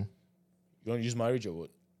 You want to use marriage or what?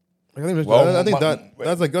 I think, Well, I think ma-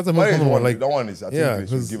 that's a most Marriage common one. one, Like, that one is. I think yeah, we should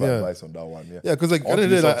 'cause, give yeah. advice on that one. Yeah. yeah, because like, Or at the end of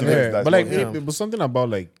the day, something like, else. Yeah, That's but like, not- but something about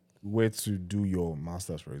like where to do your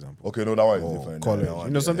masters, for example, Okay, no, that one is or different. college. That one,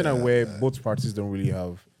 You know, something yeah, like where both parties don't really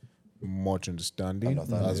have much understanding as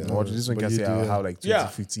yeah. much. This one But can you say do, I yeah. have like 20, Yeah.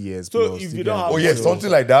 50 years. So plus, if you you don't can- have- Oh yes, something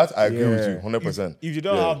like that. I agree with Yeah. you, 100%. If you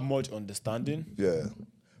don't Yeah. have much understanding, Yeah.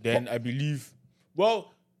 then I believe.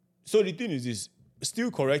 Well, so the thing is this: still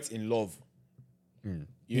correct in love.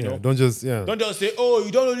 You know, don't just don't just say, "Oh,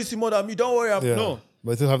 you don't know this more than me." Don't worry. yeah. No,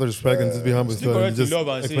 But still have the respect and just be humble. still Still, and correct in just love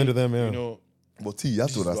and explain say, to them. Yeah, you know, But you have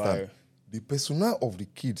This to is understand why- the persona of the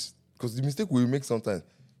kids, because the mistake we make sometimes,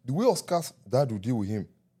 the way Oscar's dad will deal with him,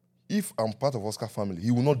 if I'm part of Oscar's family,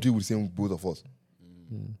 he will not deal with the same with both of us.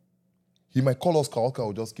 He might call Oscar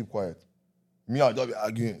will just keep quiet. Me, I'll just be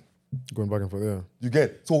arguing. going back and forth. Yeah, You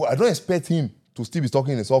get? So I don't expect him to still be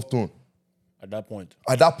talking in a soft tone. at that point.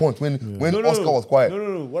 At that point, when Oscar was quiet.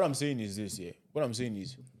 No. What I'm saying is this: yeah. What I'm saying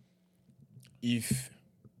is, if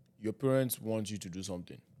your parents want you to do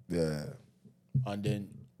something, Yeah. and then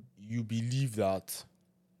you believe that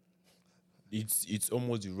it's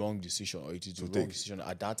almost the wrong decision, or it is the wrong decision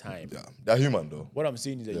at that time. Yeah. They're human though. What I'm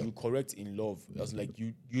saying is that you correct in love. That's like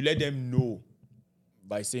you let them know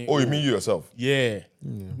by saying, Oh, you mean you yourself? yeah,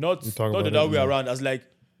 not talk the about other it, way yeah. around. As like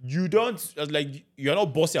you don't, as like you're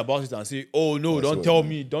not bossy about it and say, oh no, what don't you tell mean.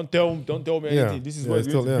 me, don't tell me Yeah. anything. This is Yeah, what it's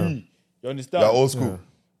still, going to yeah. be. You understand? They're old school.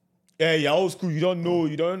 Yeah, you're old school. You don't know.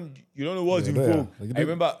 You don't know what's Yeah, involved. yeah. Like, you I do-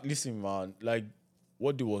 remember. Listen, man. Like,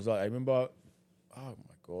 what day was that? I remember. Oh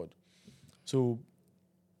my god. So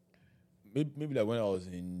maybe like when I was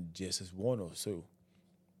in JSS1 or so,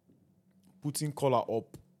 putting collar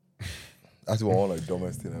up. That's one like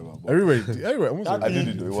dumbest thing ever. But everywhere, almost That I thing-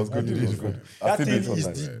 did it though. It was good. It was good. I That still do thing it is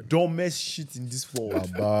sometimes. the dumbest shit in this world. It's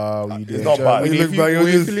it's not bad. When You you look back, when you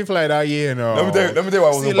you just- feeling like that, yeah, no. Let me tell you why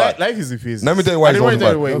it wasn't bad. Life is a phase. Let me tell you why I it didn't wasn't tell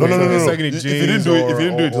bad. you why- No. It's like in If you jeans didn't do it,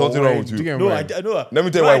 or- there's something or- wrong with do you. get No, me I right? know. Let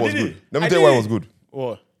me tell you why it was good. Let me tell you why it was good.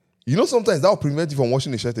 What? You know, sometimes that will prevent you from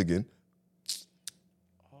washing the shirt again.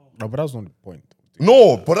 No, but that's not the point.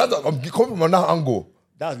 No, but I'm coming from another angle.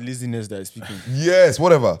 That's laziness that is speaking. Yes,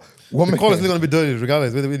 whatever. the call is still gonna be dirty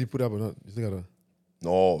regardless whether you put up or not. You still gotta.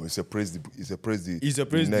 No, it's a praise. It's a praise. It's a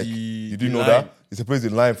praise neck. the- You the didn't know line. that? It's a praise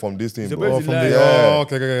the line from this thing. It's a bro. praise the line. Yeah. Oh,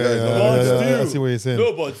 okay. But I still- see what you're saying.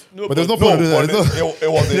 No, but But there's no No, point to do but that.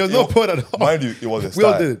 it was. There's no point at all. Mind you, it was a We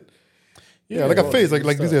all style. did it. Yeah, like a phase, like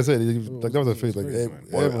this guy said, like that was a phase. Like crazy, man.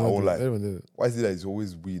 Well, I won't lie. everyone did it. Why is it that it's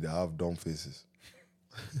always we that have dumb faces?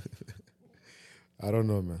 I don't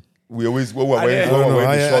know, man. We always when we're I wearing, don't when we're know.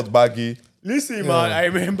 wearing the I- short baggy. Listen, man, I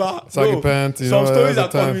remember Saggy pants, you some know, stories at are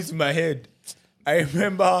the time. coming to my head. I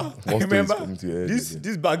remember stories coming to your head this again?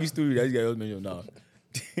 this baggy story that you guys mentioned now.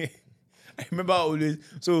 I remember always.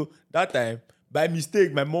 So that time, by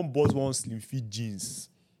mistake, my mom bought one slim fit jeans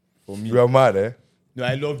for me. You are mad, eh? No,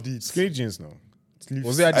 I loved it. Skinny jeans, no. Slim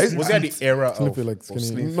Was fit. that the era Slim of fit, like of skinny-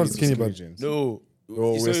 slim not fit to skinny, but- jeans? No.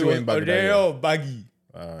 Oh, so we're it still was in back on the then, era yeah. of baggy.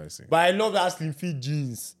 I see. But I love that slim fit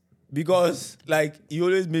jeans because like he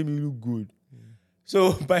always made me look good.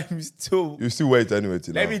 So by mistake, You still wear it anyway,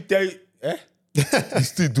 till let now. me tell you, You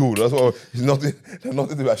still do. That's why it's nothing. There's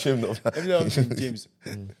nothing to be ashamed of. let me tell you, James.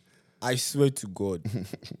 I swear to God.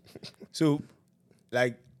 So,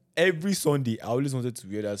 like every Sunday, I always wanted to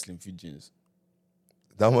wear that slim fit jeans.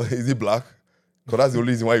 That one, is it black? Because that's the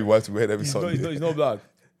only reason why you want to wear it every It's Sunday. not black.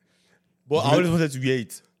 But I always wanted to wear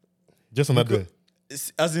it. Just on that day.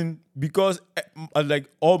 As in, because like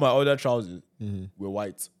all my other trousers were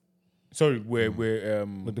white. Sorry, were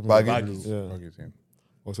Baggy. baggies. Yeah. Okay, same.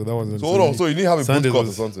 Oh, so that was. So hold on. So you didn't have a boot Sundays cut or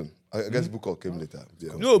was- something? I guess boot cut came later.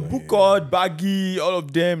 Yeah. No, boot cut, baggy, all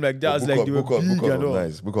of them like that. Like they were big boot cut and all. was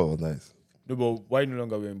nice. Boot cut was nice. No, but why no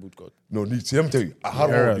longer wearing boot cut? No, see, let me tell you, I had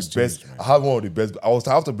one era of has the best. changed, man. I had one of the best.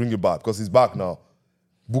 I have to bring it back because it's back now.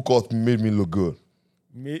 Boot cut made me look good.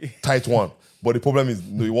 Tight one, but the problem is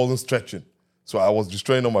no, it wasn't stretching, so I was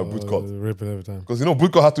destroying all my boot cut. Ripping every time. Because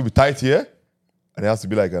boot cut had to be tight here, and it has to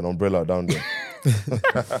be like an umbrella down there.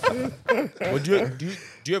 But do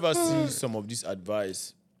you ever see some of this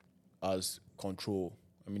advice as control?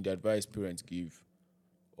 I mean, the advice parents give,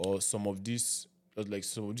 or some of this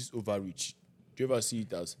overreach. Do you ever see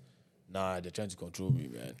it as, nah, they're trying to control me,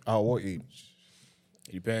 man? At what age?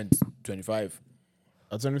 It depends. 25.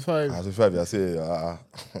 At 25. As a five, I say,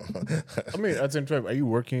 I mean, at 25, are you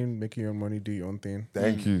working, making your money, do your own thing?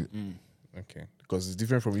 thank you, Okay. Because it's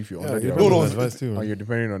different from if you're Yeah, under you their don't know roof advice too. and Man. you're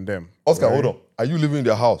depending on them. Oscar. right? Hold on. Are you living in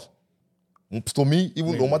their house? To me,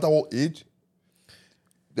 even no matter what age,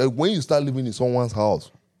 that when you start living in someone's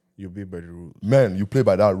house, You'll be by the rules. man, you play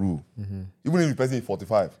by that rule. Even if the person is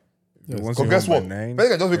 45. Once Because you're guess home what? by 9,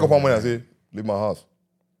 Person can just wake up one morning and say, leave my house.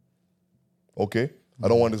 Okay? I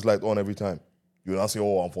don't want this light on every time. You'll not say,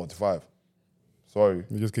 oh, I'm 45. Sorry.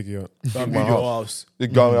 They just kick you out. Can my build your house. house. You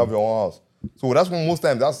gotta have your own house. So that's when most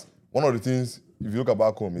times, that's one of the things, if you look at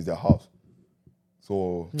back home, is their house.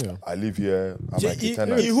 So Yeah. I live here, I'm like a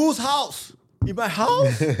tenant. In whose house? In my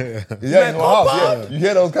house? Yeah, in your house, yeah. You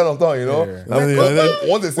hear those kind of things, you know? Yeah. And then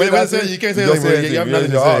once they say When that, they say- you can't say just anything, anything. you have You're nothing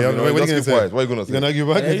in to your say. house, You you know, have- what are you just gonna keep say? quiet. What are you gonna You're gonna say?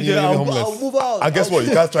 argue back and you're I'll homeless. move out. And guess what?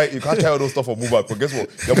 You can't try all those stuff for move out. But guess what?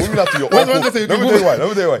 You're moving out to your When uncle. they say you Let me can tell you move- why. Let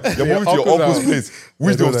me tell you why. You're moving to your uncle's uncle's house. place,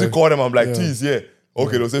 which They they'll do still that. call them. I'm like, tease, yeah.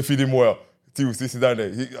 Okay, they'll say feed him well. Till you still sit down there.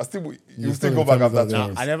 You still go back after 2 Yeah.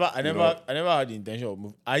 weeks. I never had the intention of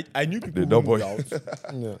moving. I knew people They who don't moved boy.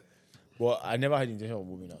 out, Yeah. but I never had the intention of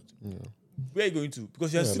moving out. Where are you going to?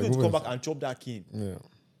 Because you're still like going to come moving. back and chop that cane. Yeah.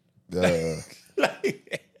 Yeah.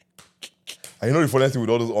 Like, And you know the funniest thing with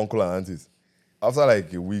all those uncle and aunties? After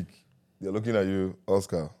like a week, they're looking at you,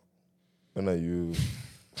 Oscar. When are you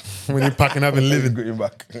When you're packing up and living. going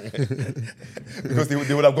back? Because they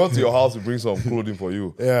would have gone to your house to bring some clothing for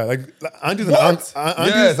you. Yeah, like aunties and aunties.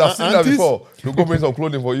 Yes, I've seen that aunties- before. They'll go bring some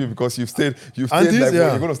clothing for you because you've stayed Aunties, like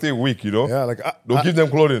yeah. you're gonna stay a week, you know? Yeah, like They'll give them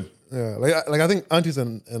clothing. yeah, like I think aunties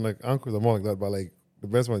and like uncles are more like that. But like the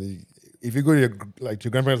best one, if you go to your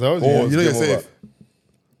grandparents' house, Oh, you know you're it's game safe.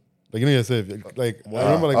 Like you know you're safe. Like I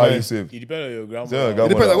remember like how my, you saved? it depends on your Yeah, grandmother. it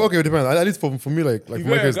depends. Like, okay, it depends. At least for me, like You for get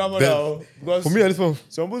my your case, grandmother, because for me at least for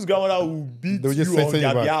some people's grandmother will beat They will you just on send you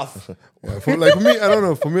their back. behalf. yeah, for me, I don't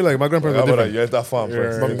know. For me, like my grandparents How are about that? different. You enter farm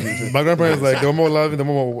first. My grandparents like they were more loving, they were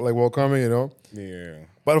more like welcoming, you know. Yeah.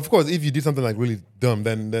 But of course, if you did something like really dumb,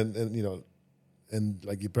 then you know, and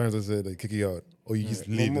like your parents will say they kick you out, or you just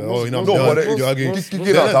leave. Most- Oh, you know, I'm most- No, done. but You're arguing. kicking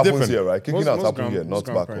Then out that's happens different. here, right? Kicking out happens here, not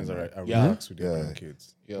back home. grandparents right? are Yeah. relaxed with their Yeah.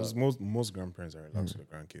 grandkids. Yeah. Most grandparents are relaxed with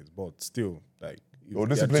their grandkids, but still, like, if They'll they are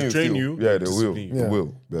discipline to you train still. you, Yeah, they'll they will. discipline you. They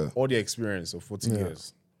will. Yeah. All the experience of 14 Yeah.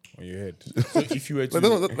 years on your head. So if you were to, Like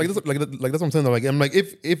that's what I'm saying. Like I'm like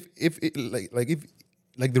if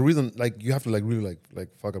like the reason like you have to like really like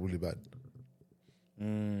fuck up really bad.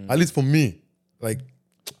 At least for me, like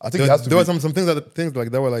I think it has to there be. were some things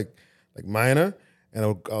that were like minor, and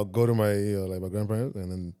I'll go to my like my grandparents,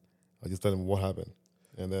 and then I'll just tell them what happened,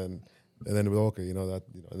 and then they will okay, you know that,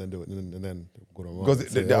 you know, and then do it, and then go to mom Because and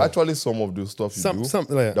say, there oh. are actually some of the stuff you do Some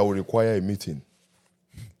like that will require a meeting.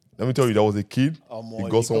 Let me tell you, there was a kid, he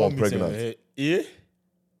got someone pregnant. Yeah?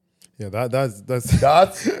 Yeah, that's That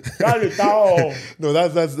That's the tower. no,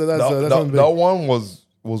 that's that one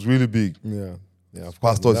was really big. yeah, of course.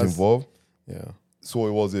 Pastors That's- involved. Yeah, So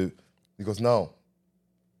it was because now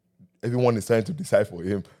everyone is trying to decide for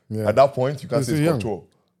him. Yeah. At that point, you can't He's say too it's young. control.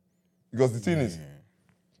 Because the thing is,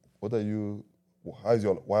 why are you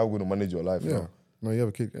going to manage your life? yeah. Now? No, you have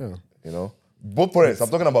a kid. Yeah, You know? Both parents, I'm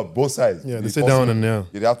talking about both sides. yeah. They The sit person- down and yeah,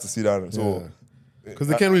 They have to sit down. So, because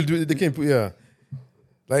they can't really do it. They can't put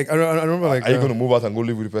Like I remember like are you going to move out and go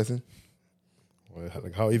live with the person?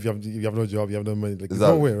 like how if you have no job, you have no money. Like there's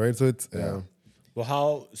Exactly. no way, right? So it's yeah. But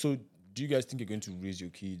how? So, do you guys think you're going to raise your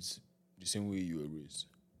kids the same way you were raised?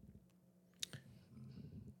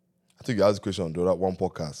 I think you asked the question on that one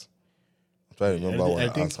podcast. I'm trying to remember what I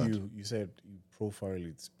think answered. you said you profile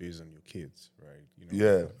it based on your kids, right?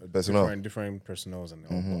 Yeah, personnel. different personals and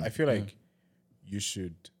all. But I feel like you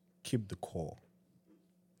should keep the core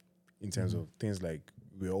in terms of things like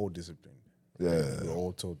we're all disciplined. Yeah. We're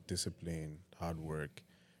all taught discipline, hard work.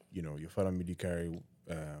 Your father made you carry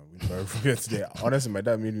wheelbarrow from here today. Honestly, my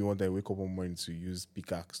dad made me one day wake up one morning to use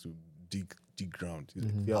pickaxe to dig ground. He's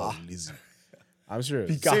like, yeah, I'm lazy. I'm sure.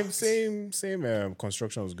 Pickaxe. Same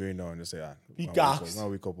construction was going on. Just say, Pickaxe. Now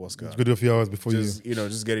wake up, Oscar. It's good a few hours before Just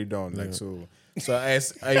just get it done. Like so. So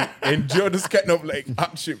I enjoy this kind of like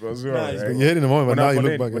hardship as well. Nice, right? you hit in the moment, but now you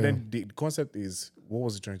look back. But yeah. then the concept is, what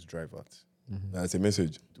was it trying to drive at? That's a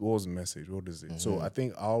message. What was the message? What is it? So I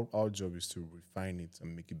think our job is to refine it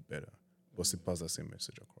and make it better, but still pass that same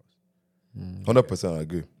message across. 100% I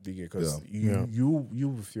agree. Because Yeah. you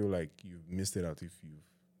will feel like you've missed it out if you've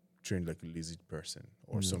trained like a lazy person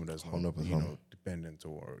or someone that's not 100%. dependent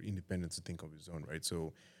or independent to think of his own, right?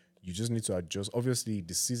 So you just need to adjust. Obviously,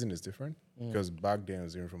 the season is different because back then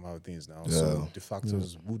is different from how things now. So the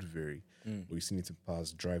factors would vary, but you still need to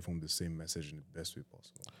drive home the same message in the best way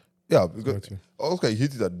possible. Yeah, because okay, you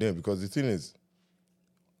hit it at them because the thing is,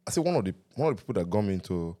 I say one of the people that got me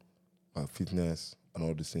into fitness and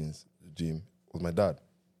all these things, the gym, was my dad.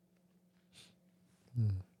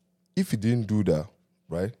 If he didn't do that,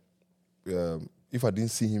 right? If I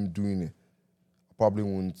didn't see him doing it, I probably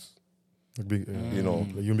wouldn't. Like big, You know.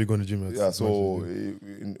 like you won't be going to the gym. Yeah, so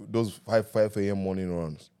in those 5 a.m. morning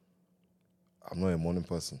runs, I'm not a morning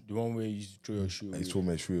person. The one where you throw your shoe I away. throw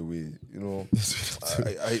my shoe away. You know,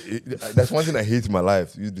 that's one thing I hate in my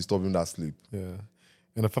life. You disturbing that sleep. Yeah,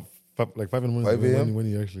 and like 5 in the morning. 5 a.m. when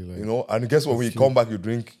you actually like You know, and guess what? When you come back, you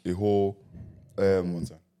drink a whole.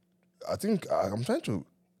 I think I'm trying to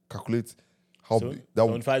calculate how So, big that.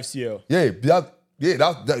 75 CL.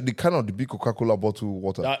 That's the kind of the big Coca-Cola bottle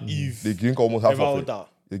water. That Eve. They drink almost half Ever of it. water.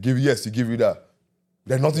 They give you that.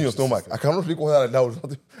 There's nothing in your stomach. I cannot drink water like that. With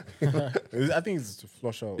nothing. I think it's to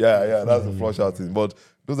flush out. Yeah, that's the flush out thing. But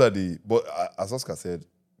those are as Oscar said,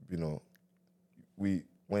 you know, when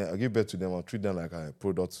I give birth to them, I treat them like a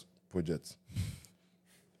project.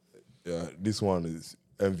 Yeah, this one is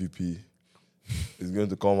MVP. It's going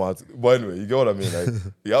to come out. But anyway, you get what I mean? Like,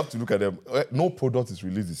 you have to look at them. No product is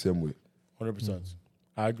released the same way. 100%.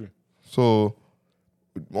 I agree. So,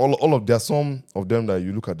 all of there's some of them that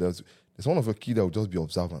you look at. There's one of a kid that will just be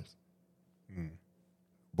observant.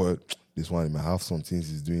 But this one, he might have some things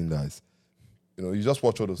he's doing that is, you just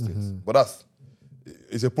watch all those things. But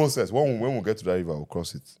it's a process. When we get to that river, we'll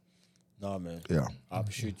cross it. Nah, man. Yeah. I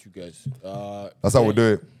appreciate you guys. That's how we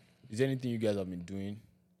do it. Is there anything you guys have been doing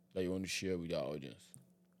that you want to share with our audience?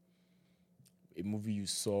 A movie you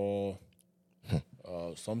saw,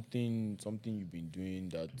 something you've been doing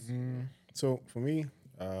that. So for me,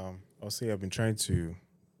 I'll say I've been trying to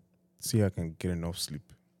see how I can get enough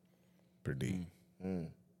sleep per day.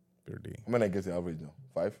 Per day. How many I get the average now?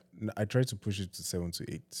 5? I try to push it to 7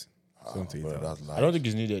 to 8. 7 to 8 Bro, hours. that's I don't think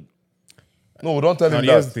it's needed. No, don't tell him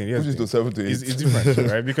here's that. the thing, here's Push it the to 7 to 8. It's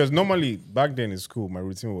different, right? Because normally back then in school, my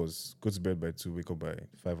routine was go to bed by 2, wake up by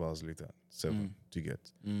 5 hours later, 7 to get.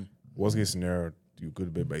 Worst case scenario, you go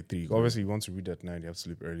to bed by 3. Obviously, you want to read at night, you have to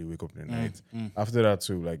sleep early, wake up in the night. After that,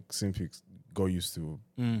 too, like Simpix got used to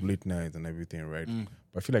late night and everything, right?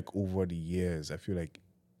 But I feel like over the years, I feel like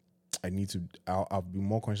I'll be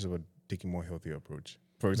more conscious about taking more healthier approach.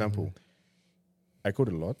 For example, I code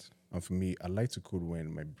a lot, and for me, I like to code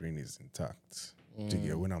when my brain is intact.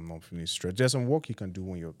 When I'm not feeling stressed. There's some work you can do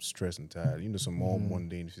when you're stressed and tired. Some more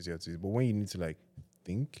mundane physiology. But when you need to like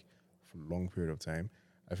think for a long period of time,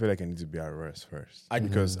 I feel like I need to be at rest first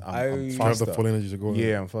because I'm you have faster. the full energy to go.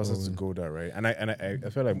 Yeah, I'm faster to go that right, and I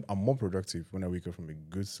feel like I'm more productive when I wake up from a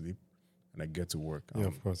good sleep and I get to work. Yeah,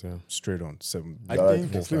 of course, yeah. Straight on 7. I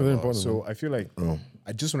think sleep is very important. So I feel like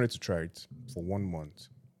I just wanted to try it for 1 month,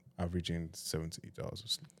 averaging 7 to 8 hours of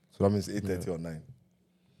sleep. So that means 8:30 or 9.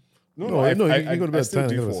 No, you go to I bed still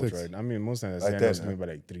 10, you go to default, 6. right? I mean, most times I Like say I'm 10, sleeping by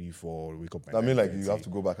like 3, 4, wake up by I mean, like 9:30. you have to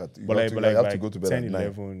go back at. You But have like, to, you have to go to bed 10, at 9.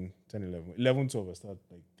 11, 10, 11. 11, 12, I start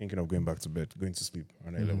like thinking of going back to bed, going to sleep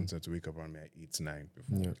around 11, 12 to wake up around like 8, 9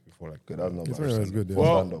 before like. Okay, that's not It's bad. alright, that's good. Yeah.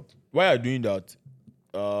 Well, Stand up. while you're doing that,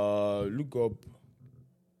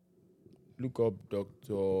 look up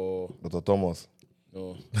Dr. Dr. Thomas.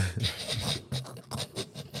 No.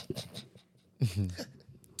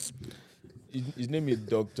 His name is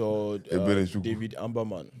Dr. Ebenezer. David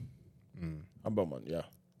Amberman. Amberman, yeah,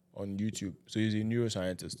 on YouTube. So he's a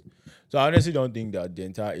neuroscientist. So I honestly don't think that the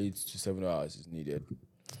entire 8 to 7 hours is needed.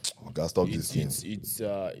 Okay, stop this thing.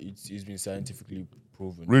 It's been scientifically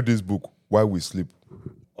proven. Read this book, Why We Sleep.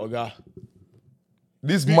 Oga,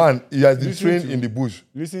 This man, he has been listen trained to- in the bush.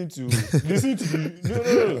 listen to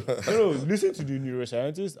the listen to the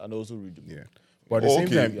neuroscientist and also read the book. Yeah. But at the same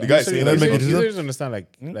Okay, time, the guy is saying that- you make it easier? just understand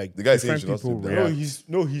like The guy is saying different you should not people sleep there.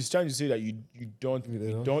 react. He's trying to say that you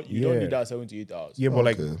don't don't Yeah. need that 7 to 8 hours. Yeah, but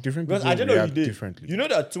like Okay. different Because people at the end of react the day, differently. you know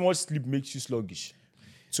that too much sleep makes you sluggish.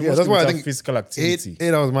 Too Yeah, much that's sleep why I without think physical activity.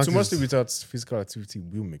 8 hours max. Too much is- sleep without physical activity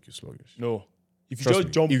will make you sluggish. No, if you Trust just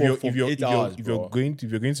me. jump if off you're, for if you're, 8 if you're, hours, if bro, you're going to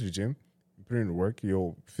the gym, you put in the work,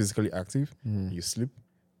 you're physically active, you sleep,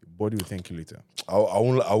 your body will thank you later. I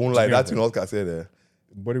won't lie. That thing Oscar said there.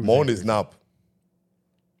 Your body will My own thank you is later. nap.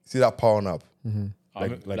 See that power nap?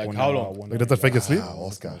 like 1 how hour, long? 1 Like, hour does that fake you sleep?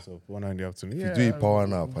 Oscar. So 1 hour in the afternoon. If Yeah, you do a power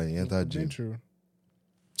nap and you enter very gym, true.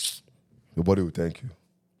 your body will thank you.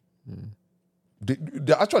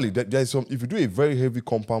 Actually, there is some. If you do a very heavy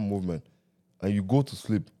compound movement and you go to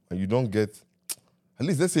sleep and you don't get, at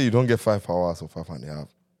least let's say you don't get 5 hours or 5.5,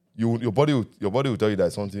 your body will tell you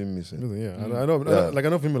that something missing. Listen, yeah, I know. Yeah. Like I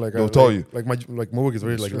know for me, like They'll I, tell like, you. like my work is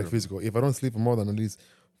very like physical. If I don't sleep for more than at least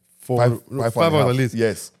 5 5 hours at least,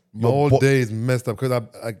 Yes. my whole day is messed up because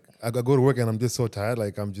I go to work and I'm just so tired.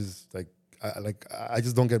 Like I'm just like I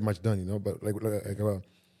just don't get much done, you know. But whereby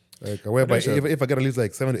if I get at least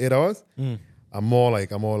like 7 to 8 hours, I'm more like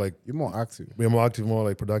You're more active. we're more active, more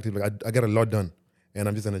like productive. Like I get a lot done, and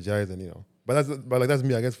I'm just energized, and you know. But that's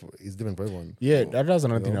me. I guess it's different for everyone. Yeah, that's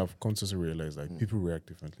another thing I've come to realize. Like people react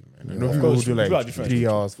differently, man. I know Of people course, do people are like different. 3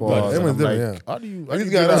 hours, 4 People are hours. And I'm different. like, Everyone's how do you These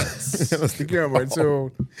do guys- that? Yeah, but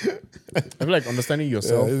so I feel like understanding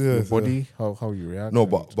yourself, Yeah, it your is, body, how you react. No,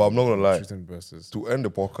 and but I'm not gonna lie. treating versus- To end the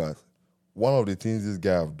podcast, one of the things this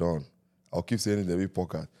guy have done, I'll keep saying it in every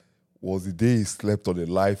podcast, was the day he slept on a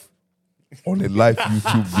live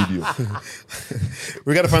YouTube video.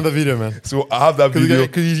 We gotta find the video, man. So I have that video.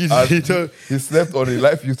 and you he slept on a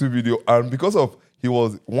live YouTube video, and because of he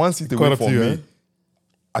was 1 seat away Caught up from to you, me,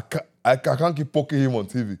 I can't keep poking him on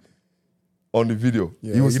TV. On the video,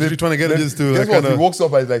 Yeah, he was you're trying to get then- this to, Guess like, what? He kinda- walks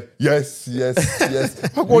up and he's like, yes.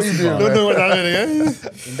 What are you doing? don't know what that again.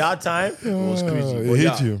 In that time, it was crazy. It But hit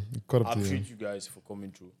yeah, you. Caught I up to you. appreciate you guys for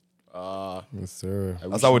coming through. Yes, sir. I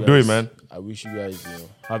wish That's how you we do it, guys- man. I wish you guys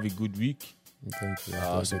have a good week, Thank you.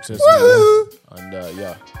 success, and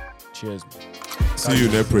yeah, cheers. See you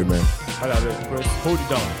in April, man. Hold it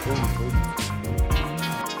down. Hold it.